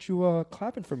 why weren't you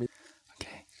clapping for me?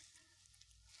 Okay.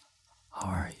 How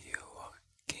are you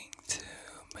working to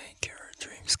make your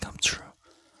dreams come true?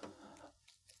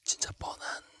 진짜 뻔한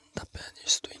답변일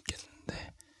수도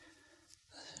있겠는데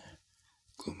사실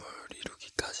꿈을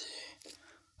이루기까지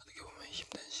어떻게 보면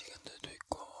힘든 시간들도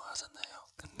있고 하잖아요.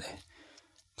 근데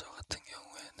저 같은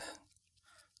경우에는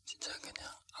진짜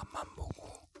그냥 앞만 보고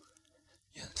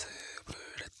연습을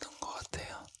했던 것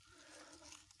같아요.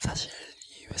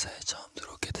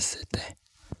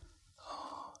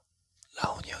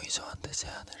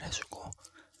 제안을 해주고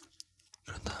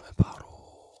그런 다음에 바로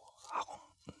학원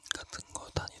같은 거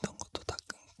다니던 것도 다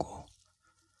끊고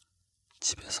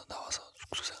집에서 나와서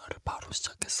숙소 생활을 바로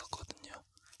시작했었거든요.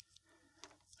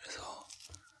 그래서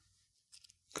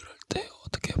그럴 때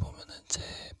어떻게 보면은 제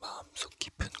마음속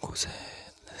깊은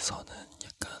곳에서는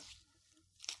약간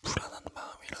불안한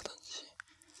마음이라든지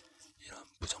이런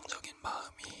부정적인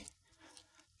마음이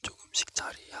조금씩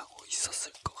자리하고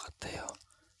있었을 것 같아요.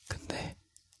 근데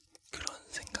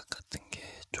그런 생각 같은 게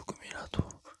조금이라도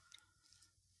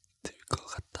들 것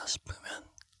같다 싶으면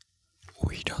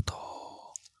오히려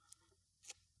더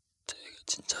제가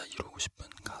진짜 이루고 싶은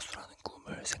가수라는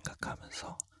꿈을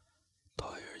생각하면서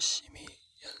더 열심히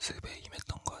연습에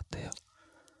임했던 것 같아요.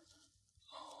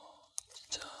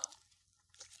 진짜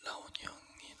라온이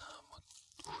형이나 뭐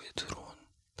후에 들어온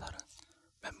다른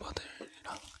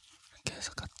멤버들이랑 이렇게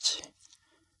해서 같이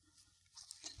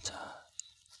진짜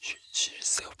쉴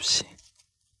새 없이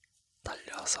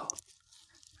달려서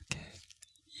이렇게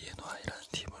ENY라는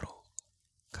팀으로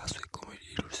가수의 꿈을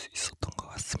이룰 수 있었던 것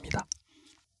같습니다.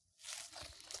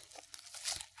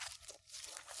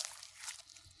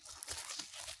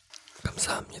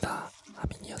 감사합니다.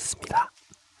 아민이었습니다.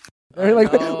 Like,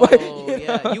 Oh,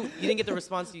 yeah. You didn't get the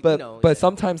response you but know. but yeah.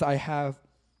 sometimes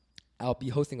I'll be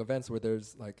hosting events where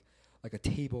there's like a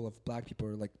table of black people,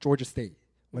 or like Georgia State.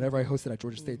 Whenever I hosted at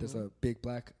Georgia State, there's a big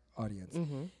black audience.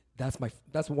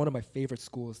 That's one of my favorite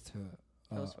schools to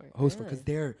host for, because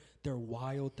they're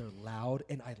wild, they're loud,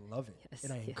 and I love it, Yes,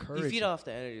 and I yeah. encourage You feed it. off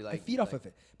the energy. Like I feed off of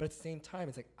it, but at the same time,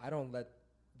 it's like I don't let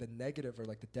the negative or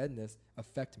like the deadness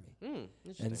affect me.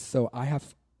 Interesting. And so I have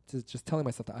to just telling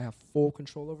myself that I have full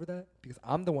control over that, because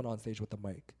I'm the one on stage with the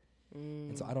mic,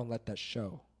 and so I don't let that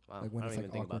show. Wow, Like when I it's don't like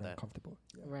even think awkward about and that. uncomfortable.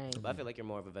 Yeah. Right. But I feel like you're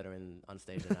more of a veteran on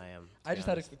stage than I am. to I be just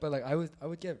had, honest. but like I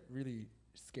would get really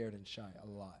scared and shy a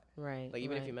lot. Right. Like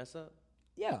even if right. you mess up.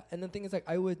 Yeah, and the thing is, like,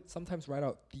 I would sometimes write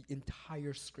out the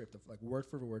entire script of like word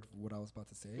for word what I was about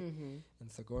to say. And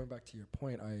so going back to your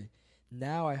point,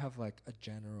 I have like a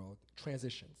general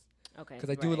transitions, Okay. because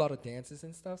I do a lot of dances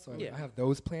and stuff, so Yeah. I have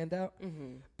those planned out.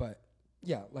 But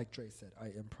yeah, like Dre said, I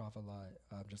improv a lot.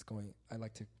 I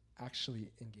like to actually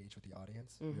engage with the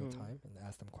audience real time and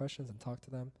ask them questions and talk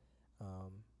to them. But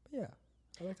yeah,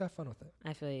 I like to have fun with it.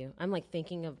 I feel you. I'm like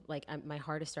thinking of like my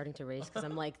heart is starting to race because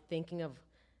I'm like thinking of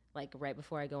like right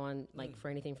before I go on like for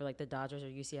anything for like the Dodgers or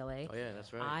UCLA. Oh yeah,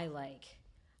 that's right.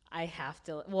 I have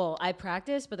to. Well, I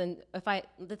practice, but then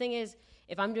the thing is,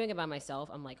 if I'm doing it by myself,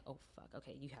 I'm like, oh fuck,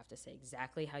 okay, you have to say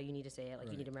exactly how you need to say it.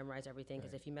 Like you need to memorize everything,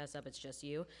 because if you mess up, it's just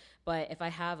you. But if I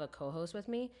have a co-host with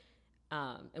me,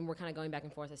 and we're kind of going back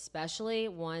and forth, especially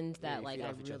ones that you like feed I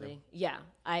off each other. really,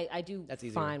 I do That's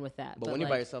easier. fine with that. but when you're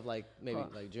by yourself, like maybe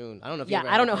like June, I don't know if you yeah, ever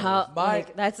I had don't a know how. co-host.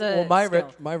 Like that's a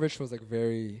skill. My ritual was like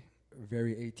very,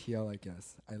 very ATL, I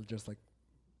guess. I just like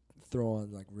throw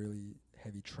on like really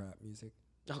heavy trap music,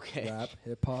 Okay. rap,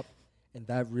 hip hop, and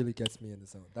that really gets me in the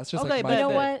zone. That's just Okay, like but my You know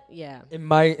thing. what? Yeah. in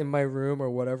my room or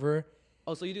whatever.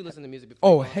 Oh, so you do listen to music before?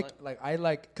 Oh you go heck, online? like I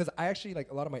like, because I actually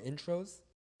like a lot of my intros.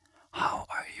 How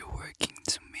are you working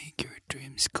to make your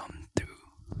dreams come true?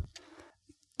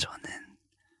 저는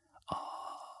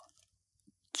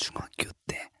중학교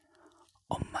때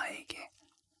엄마에게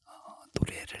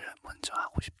노래를 먼저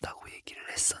하고 싶다고 얘기를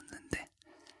했었는데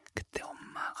그때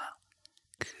엄마가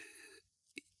그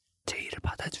제의를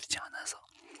받아주지 않아서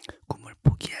꿈을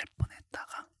포기할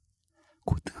뻔했다가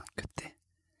고등학교 때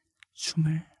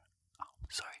춤을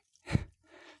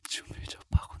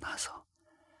접하고 나서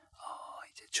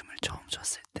이제 춤을 처음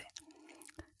췄을 때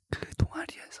그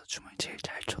동아리에서 춤을 제일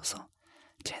잘 춰서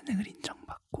재능을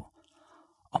인정받고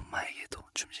엄마에게도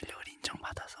춤 실력을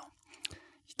인정받아서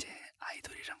이제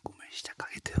아이돌이란 꿈을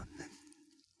시작하게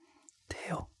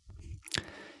되었는데요.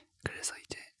 그래서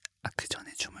이제 그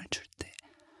전에 춤을 출 때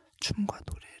춤과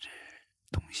노래를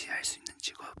동시에 할 수 있는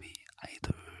직업이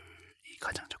아이돌이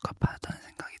가장 적합하다는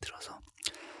생각이 들어서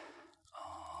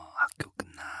학교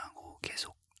끝나고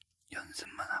계속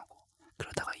연습만 하고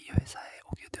그러다가 이 회사에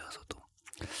오게 되어서도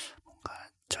뭔가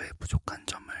저의 부족한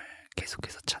점을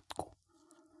계속해서 찾고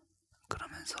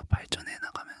그러면서 발전해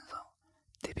나가면서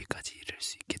데뷔까지 이룰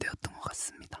수 있게 되었던 것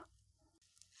같습니다.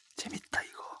 재밌다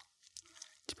이거.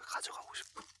 집에 가져가고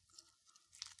싶어.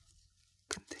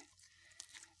 근데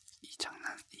이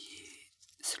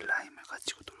슬라임을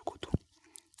가지고 놀고도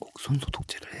꼭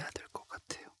손소독제를 해야 될 것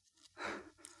같아요.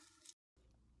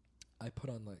 I put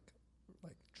on like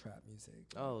trap music.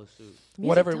 Oh shoot.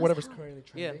 Whatever's currently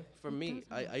Yeah, trending. for me,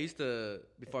 I used to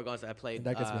before I got on stage, I played And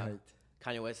that gets me hyped.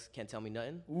 Kanye West Can't Tell Me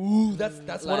Nothing. Ooh,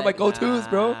 that's one of my go-tos,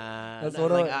 bro. That's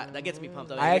one of that gets me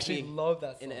pumped up. I It gets actually me love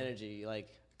that song. in the energy. Like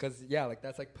Cause yeah, like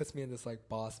that's like puts me in this like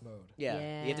boss mode. Yeah.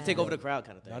 You have to Yeah. take over the crowd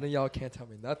kind of thing. None of y'all can't tell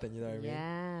me nothing. You know what I mean?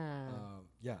 Yeah.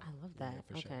 Yeah. I love Yeah, that.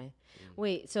 for sure. Okay.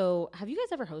 Wait, so have you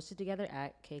guys ever hosted together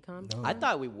at KCON? No, I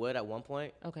thought we would at one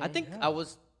point. Okay. I think Yeah.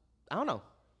 I don't know.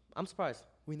 I'm surprised.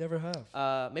 we never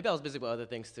have. Maybe I was busy with other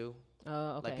things too.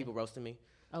 Oh, okay. Like people roasting me.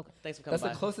 Okay. Thanks for coming That's by.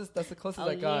 the closest. That's the closest Oh,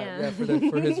 I got. yeah. Yeah,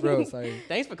 for his roast.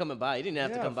 Thanks for coming by. You didn't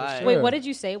have to Yeah, come for by. sure. Wait, what did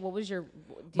you say? What was your... do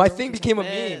you My know what thing you became a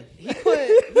Man, meme. he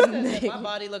said my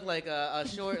body looked like a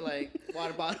short like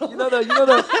water bottle. You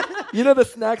know the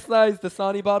snack size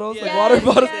Dasani bottles, like Yes, water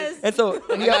bottles. yes. And so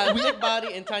I got a thick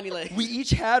body and tiny legs. we each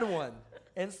had one.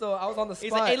 And so I was on the He's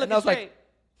spot, like, hey, look, and I was it's like,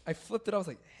 I flipped it. I was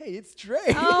like, hey, it's Dre.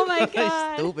 Oh my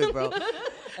god. stupid, bro.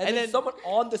 and then someone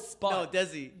on the No, spot,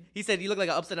 Desi. He said you look like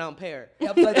an upside down pear.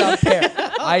 upside down pear.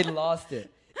 I lost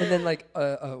it. And then like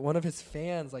one of his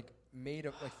fans like made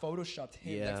a like photoshopped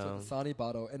him next to a Yeah. Dasani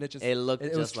bottle, and it just It looked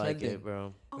was just like trending. it,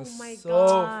 bro. Oh was my so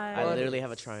god. I funny. literally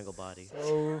have a triangle body.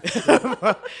 So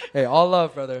hey, all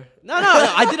love, brother. No,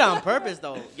 I did it on purpose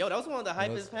though. Yo, that was one of the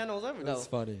was- hypest panels ever That's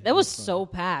though. funny. That was That's so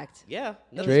packed. Yeah.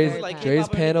 nothing Dre's, very like packed. Dre's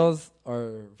K-pop or anything. panels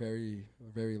are very,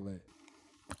 very lit.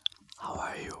 How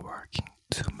are you working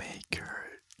to make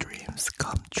your dreams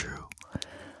come true?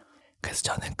 그래서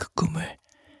저는 그 꿈을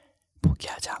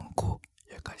포기하지 않고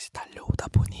여기까지 달려오다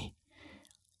보니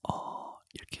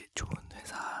이렇게 좋은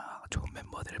회사, 좋은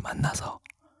멤버들을 만나서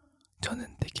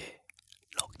저는 되게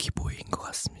럭키보이인 것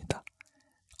같습니다.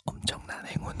 엄청난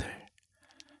행운을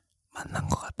만난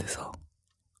것 같아서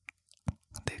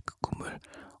근데 그 꿈을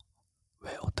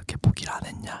왜 어떻게 포기를 안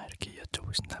했냐 이렇게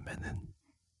여쭤보신다면은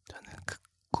저는 그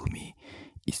꿈이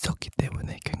있었기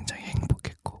때문에 굉장히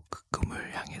행복했고 그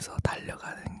꿈을 향해서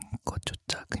달려가는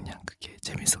것조차 그냥 그게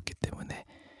재밌었기 때문에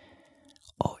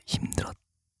힘들었던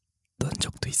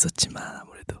적도 있었지만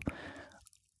아무래도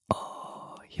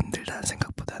힘들다는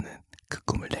생각보다는 그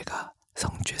꿈을 내가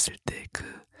성취했을 때 그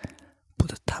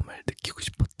뿌듯함을 느끼고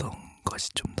싶었던 것이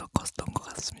좀 더 컸던 것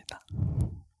같습니다.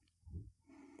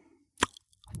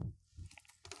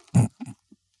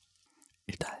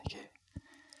 일단 이게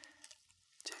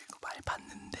제가 이거 많이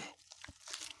봤는데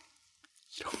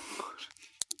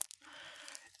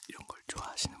이런 걸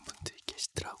좋아하시는 분들이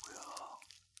계시더라고요.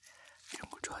 이런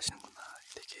걸 좋아하시는구나.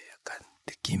 되게 약간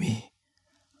느낌이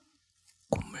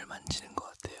꽃물 만지는 것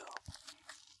같아요.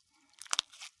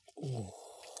 오,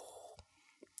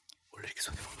 원래 이렇게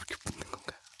손에 막 이렇게 붙는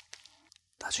건가요?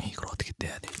 나중에 이걸 어떻게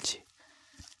떼야 될지.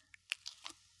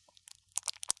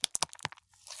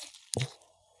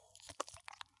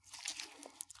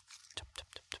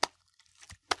 찹찹찹찹.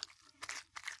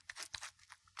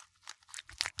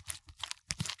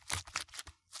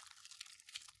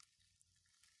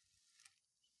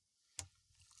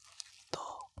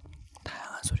 더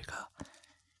다양한 소리가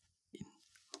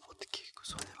어떻게 그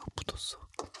손에 막 묻었어?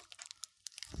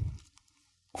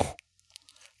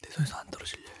 내 손에서 안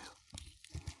떨어질려요.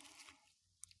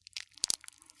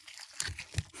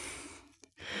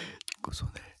 그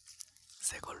손을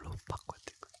새 걸로 바꿔야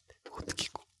될 것 같아. 어떻게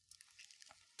고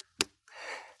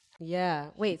Yeah.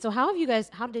 Wait, so how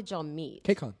did y'all meet?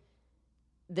 KCON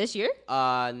This year?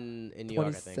 In New York,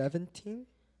 I think. 2017?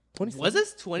 Was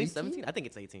this 2017? I think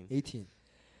it's 18. 18.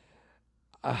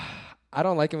 I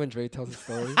don't like it when Dre tells a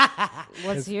story.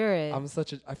 Let's hear it.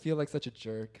 I feel like such a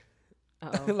jerk.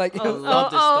 Uh-oh. Like I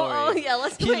love this story. yeah,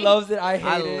 let's he wait. loves it. I hate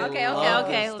I it. Okay, love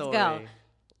okay, this let's go. story.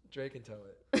 Dre can tell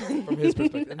it from his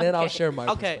perspective, and then I'll Okay. share my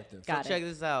Okay, perspective. Got so it. check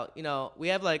this out. You know, we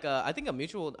have like I think a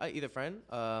mutual either friend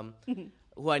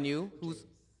who I knew who's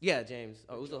James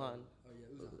or Uzohan.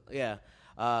 Yeah,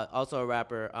 also a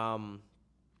rapper.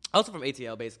 Also from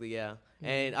ATL, basically, yeah.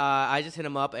 And I just hit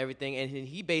him up, everything, and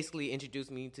he basically introduced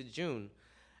me to June.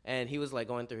 And he was like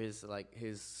going through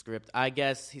his script. I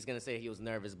guess he's gonna say he was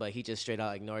nervous, but he just straight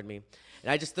out ignored me. And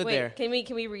I just stood Wait, there. can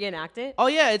we reenact it? Oh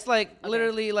yeah, it's like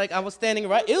literally like I was standing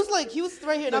right. It was like he was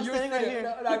right here and I'm you were standing right sitting-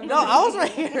 here. no, No, I was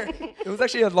right here. It was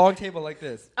actually a long table like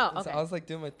this. Oh, And so okay. I was like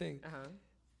doing my thing. Uh-huh.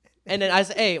 And then I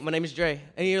said, "Hey, my name is Dre,"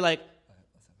 and you're like,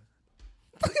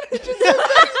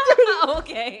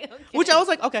 okay. which I was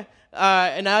like, okay.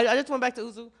 And I just went back to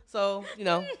Uzu. So you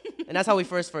know, and that's how we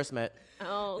first met.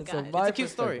 Oh And god. so my a cute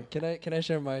story. perspective- Can I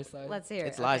share my side? Let's hear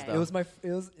It's it. lies, Okay. though.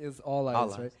 It was all lies, All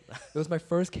lies. right? It was my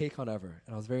first KCON ever,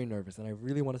 and I was very nervous, and I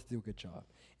really wanted to do a good job.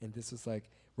 And this was like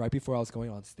right before I was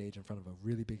going on stage in front of a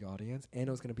really big audience, and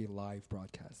it was going to be a live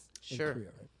broadcast Sure. in Korea,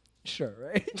 right? Sure,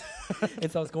 right?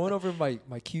 And so I was going over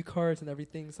my cue cards and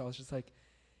everything, so I was just like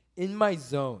in my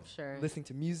zone, Sure. listening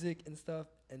to music and stuff,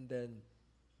 and then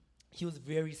he was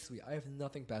very sweet. I have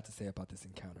nothing bad to say about this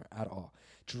encounter at all.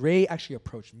 Dre actually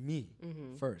approached me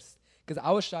first. because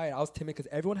I was shy and I was timid because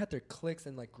everyone had their cliques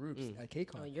and like groups at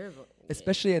KCON. Oh,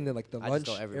 Especially in the like the I just lunch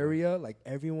know everyone. area, like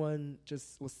everyone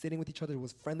just was sitting with each other,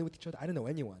 was friendly with each other. I didn't know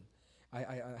anyone. I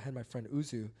had my friend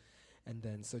Uzu, and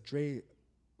then so Dre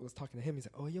was talking to him. He's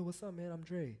like, "Oh yeah, what's up, man? I'm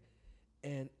Dre,"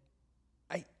 and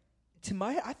I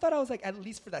thought I was like, at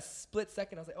least for that split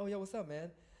second, I was like, "Oh yeah, what's up, man?"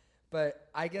 But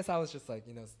I guess I was just like,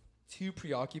 too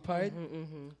preoccupied,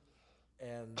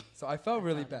 and so I felt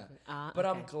really bad. But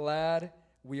I'm glad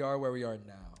we are where we are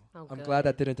now. Oh, I'm good. glad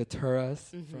that didn't deter us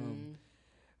from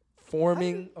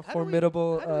forming a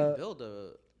formidable. How do we build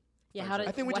a? Yeah, I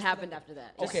think we what just- happened after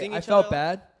that? Just Okay, sing I each felt other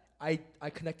bad. I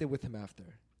connected with him after,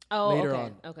 Oh, later okay.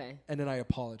 on. Okay. and then I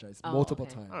apologized Oh, multiple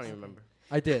okay. times. I don't even remember.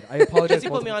 I did. I apologized. He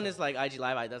put me multiple on his like IG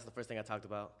live. That's the first thing I talked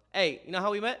about. Hey, you know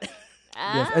how we met?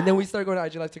 Yes, and then we started going to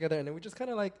IG Live together, and then we just kind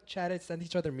of like chatted, sent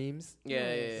each other memes. yeah.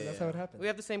 And that's how it happened. We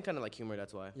have the same kind of like humor.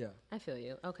 That's why. Yeah, I feel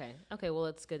you. Okay. Okay. Well,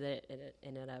 it's good that it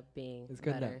ended up being it's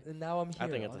good better. now. And now I'm here. I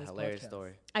think it's on a this hilarious podcast.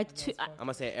 story. I I'm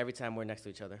gonna say it every time we're next to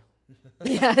each other.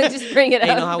 yeah, just bring it Hey,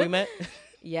 up. you know how we met?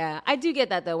 Yeah, I do get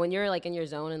that though. When you're like in your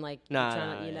zone and like you're Nah,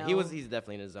 trying to, you know, he's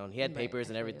definitely in his zone. He had Right, papers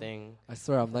and I feel you. everything. I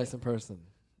swear, I'm nice in person.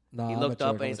 Nah, He I'm looked a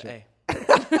up jerk, and I'm he's a hey.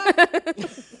 jerk.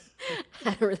 I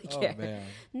don't really Oh care. man.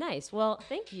 Nice. Well,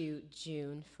 thank you,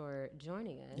 June, for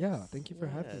joining us. Yeah, thank you for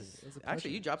having me. Yes. It was a Actually, pleasure.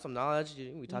 you dropped some knowledge.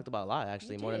 We talked about a lot,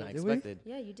 actually, more than I Did we? expected.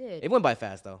 Yeah, you did. It went by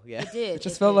fast, though. Yeah. It did. It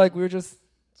just felt like we were just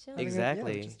chilling. having a-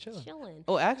 Exactly. yeah, just chilling. Chilling.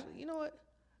 Oh, actually, you know what?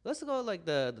 Let's go like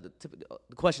the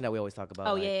question that we always talk about.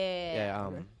 Oh, like, yeah.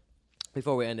 Okay.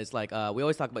 Before we end, it's like we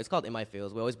always talk about. It's called In My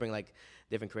Fields. We always bring like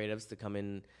different creatives to come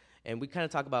in, and we kind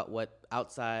of talk about what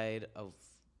outside of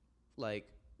like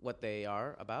what they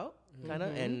are about, kind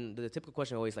of. And the typical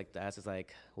question I always like to ask is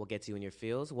like, what gets you in your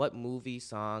feels? What movie,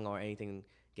 song, or anything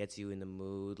gets you in the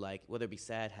mood? Like whether it be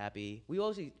sad, happy. We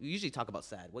usually talk about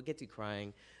sad. What gets you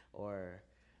crying, or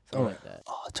something like that.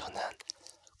 저는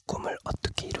꿈을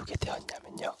어떻게 이루게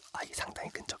되었냐면요. 이 상당히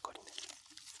끈적거리네.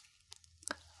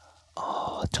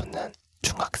 저는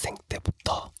중학생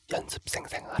때부터 연습생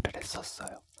생활을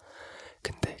했었어요.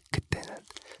 근데 그때는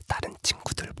다른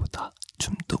친구들보다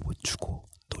춤도 못 추고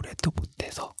노래도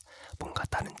못해서 뭔가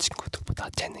다른 친구들보다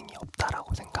재능이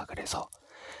없다라고 생각을 해서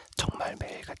정말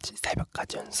매일같이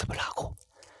새벽까지 연습을 하고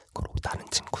그리고 다른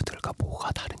친구들과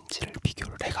뭐가 다른지를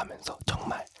비교를 해가면서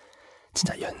정말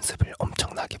진짜 연습을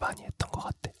엄청나게 많이 했던 것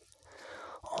같아.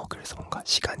 그래서 뭔가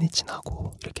시간이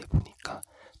지나고 이렇게 보니까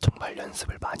정말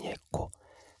연습을 많이 했고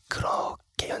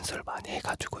그렇게 연습을 많이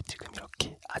해가지고 지금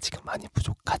이렇게 아직은 많이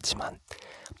부족하지만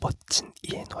멋진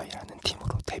ENY라는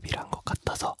팀으로 데뷔를 한 것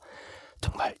같아서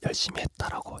정말 열심히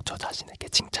했다라고 저 자신에게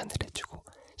칭찬을 해주고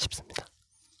싶습니다.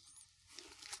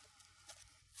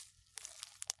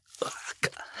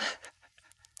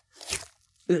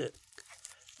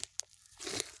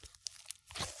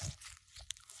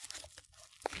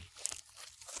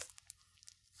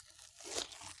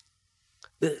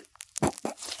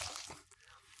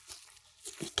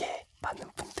 이게 많은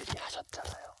분들이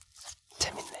하셨잖아요.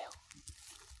 재밌네요.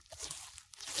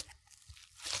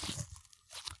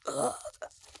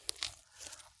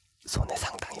 손에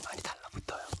상당히 많이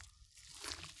달라붙어요.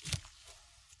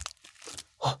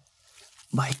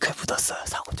 마이크에 묻었어요.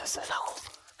 사고 쳤어요. 사고.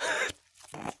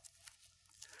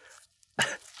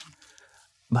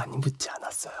 많이 묻지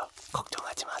않았어요.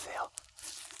 걱정하지 마세요.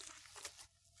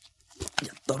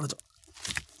 야, 떨어져.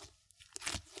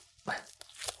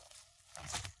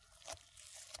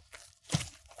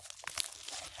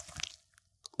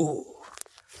 오.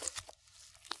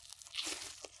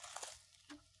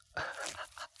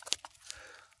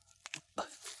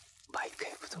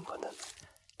 마이크에 묻은 거는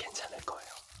괜찮을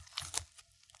거예요.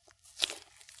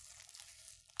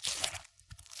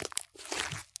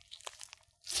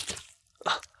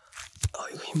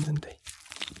 이거 힘든데.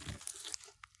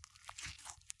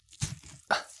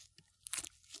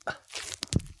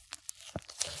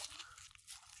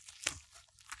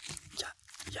 야.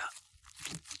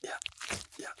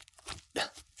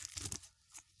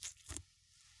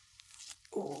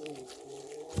 오,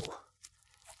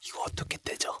 이거 어떻게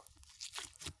떼죠?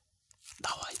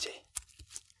 나와 이제.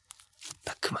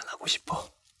 나 그만하고 싶어.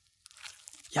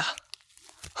 야,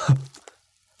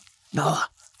 나와.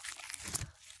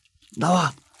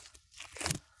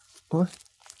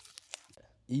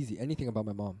 Easy. Anything about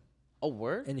my mom. A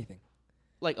word? Anything.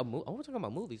 Like a movie? I was talking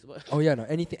about movies. But Oh yeah, no.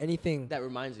 Anything. that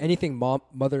reminds you. Anything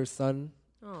mother son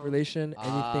Oh. relation.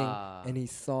 Anything. Ah. Any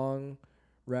song,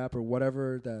 rap or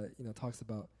whatever that talks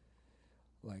about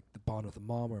like the bond with the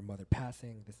mom or mother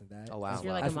passing, this and that. Oh, wow. So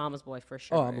you're like As a mama's boy for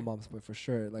sure. Oh, I'm a mom's boy for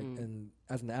sure. Like, and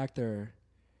as an actor,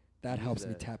 that Use helps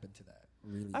me that. tap into that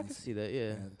really. I can easily. see that.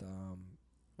 Yeah. And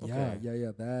Okay.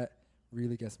 yeah. That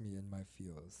really gets me in my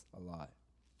feels a lot,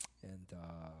 and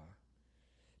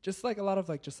just like a lot of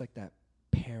like just like that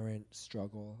parent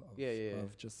struggle of,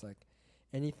 of just like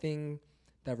anything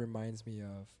that reminds me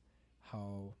of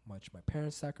how much my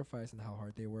parents sacrificed and how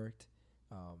hard they worked.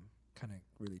 Kind of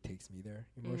really takes me there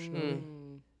emotionally.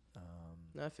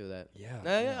 No, I feel that.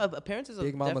 Yeah, A parents is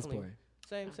big a mama's definitely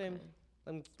boy same.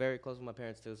 I'm very close with my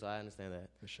parents too, so I understand that.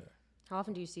 for sure. How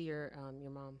often do you see your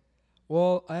mom?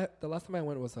 Well, the last time I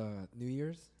went was New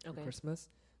Year's for Okay. Christmas,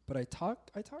 but I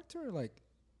talked to her like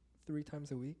 3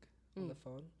 times a week on the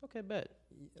phone. Okay, bet.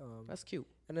 That's cute.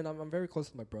 And then I'm very close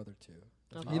with my brother too.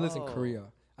 He lives in Oh. Korea.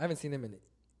 I haven't seen him in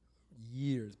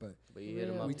years, but But you hit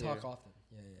him Really? up we here. talk often.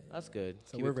 Yeah. That's good.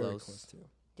 So Keep we're it very close. close too. Do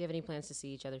you have any plans to see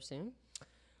each other soon?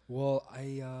 Well,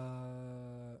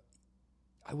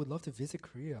 I would love to visit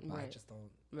Korea, but I Right. just don't.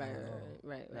 Right, I don't know.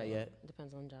 right. Not yet.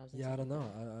 Depends on jobs. And Yeah, I stuff don't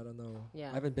like know. that. I don't know.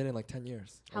 Yeah. I haven't been in like 10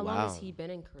 years. How Oh, long has wow. he been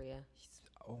in Korea?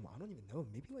 I don't even know.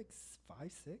 Maybe like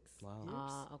 5, 6.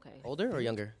 Wow. Okay. Older or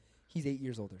younger? He's 8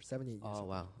 years older, 7, 8 years. Oh older.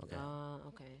 wow. Okay.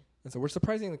 Okay. And so we're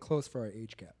surprisingly close for our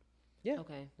age gap. Yeah.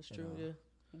 Okay. That's You true. know.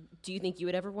 Yeah. Do you think you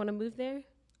would ever want to move there?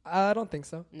 I don't think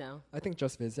so. No. I think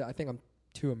just visit. I think I'm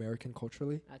too American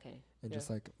culturally, Okay. and Yeah. just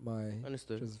like my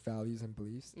Understood. just values and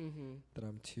beliefs Mm-hmm. that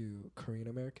I'm too Korean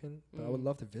American. But I would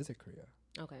love to visit Korea.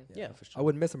 Okay. Yeah, for sure. I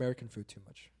would miss American food too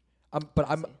much. But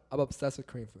I I'm see. obsessed with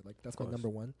Korean food. Like that's my course. number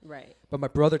one. Right. But my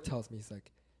brother tells me, he's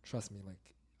like, trust me,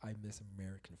 like I miss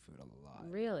American food a lot.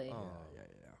 Really? Oh. Yeah.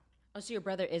 Oh, so your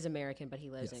brother is American, but he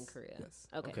lives in Yes, Korea. yes.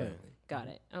 Okay. Okay. Currently. Got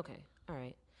it. Okay. All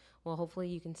right. Well, hopefully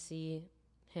you can see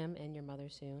him and your mother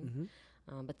soon. Mm-hmm.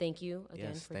 But thank you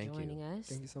again Yes, for thank you. joining us.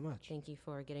 Thank you so much. Thank you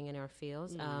for getting in our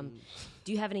fields. Mm.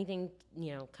 Do you have anything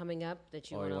coming up that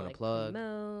you Or want you to wanna like plug?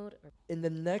 promote? Or In the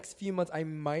next few months, I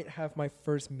might have my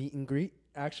first meet and greet.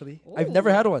 Actually, I've never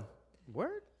had one.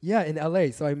 Word. Yeah, in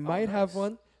LA. So I might have nice.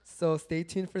 one. So stay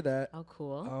tuned for that. Oh,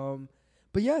 cool.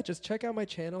 But yeah, just check out my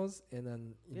channels, and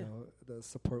then you Yeah. know the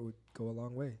support would go a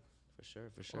long way. For sure.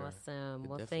 For sure. Awesome. It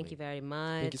Well, thank you definitely- very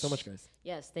much. Thank you so much, guys.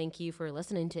 Yes, thank you for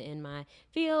listening to In My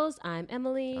Fields. I'm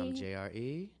Emily. I'm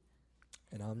JRE.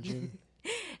 And I'm Jin.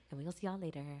 And we'll see y'all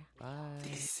later. Bye.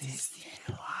 This is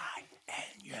NY,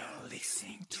 and you're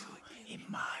listening to In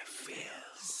My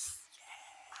Feels.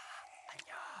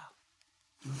 안녕.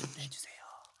 해주세요.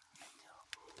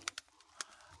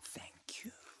 Thank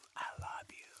you. I love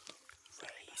you.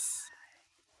 Race.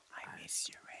 I miss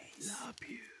you, Race. Love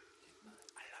you.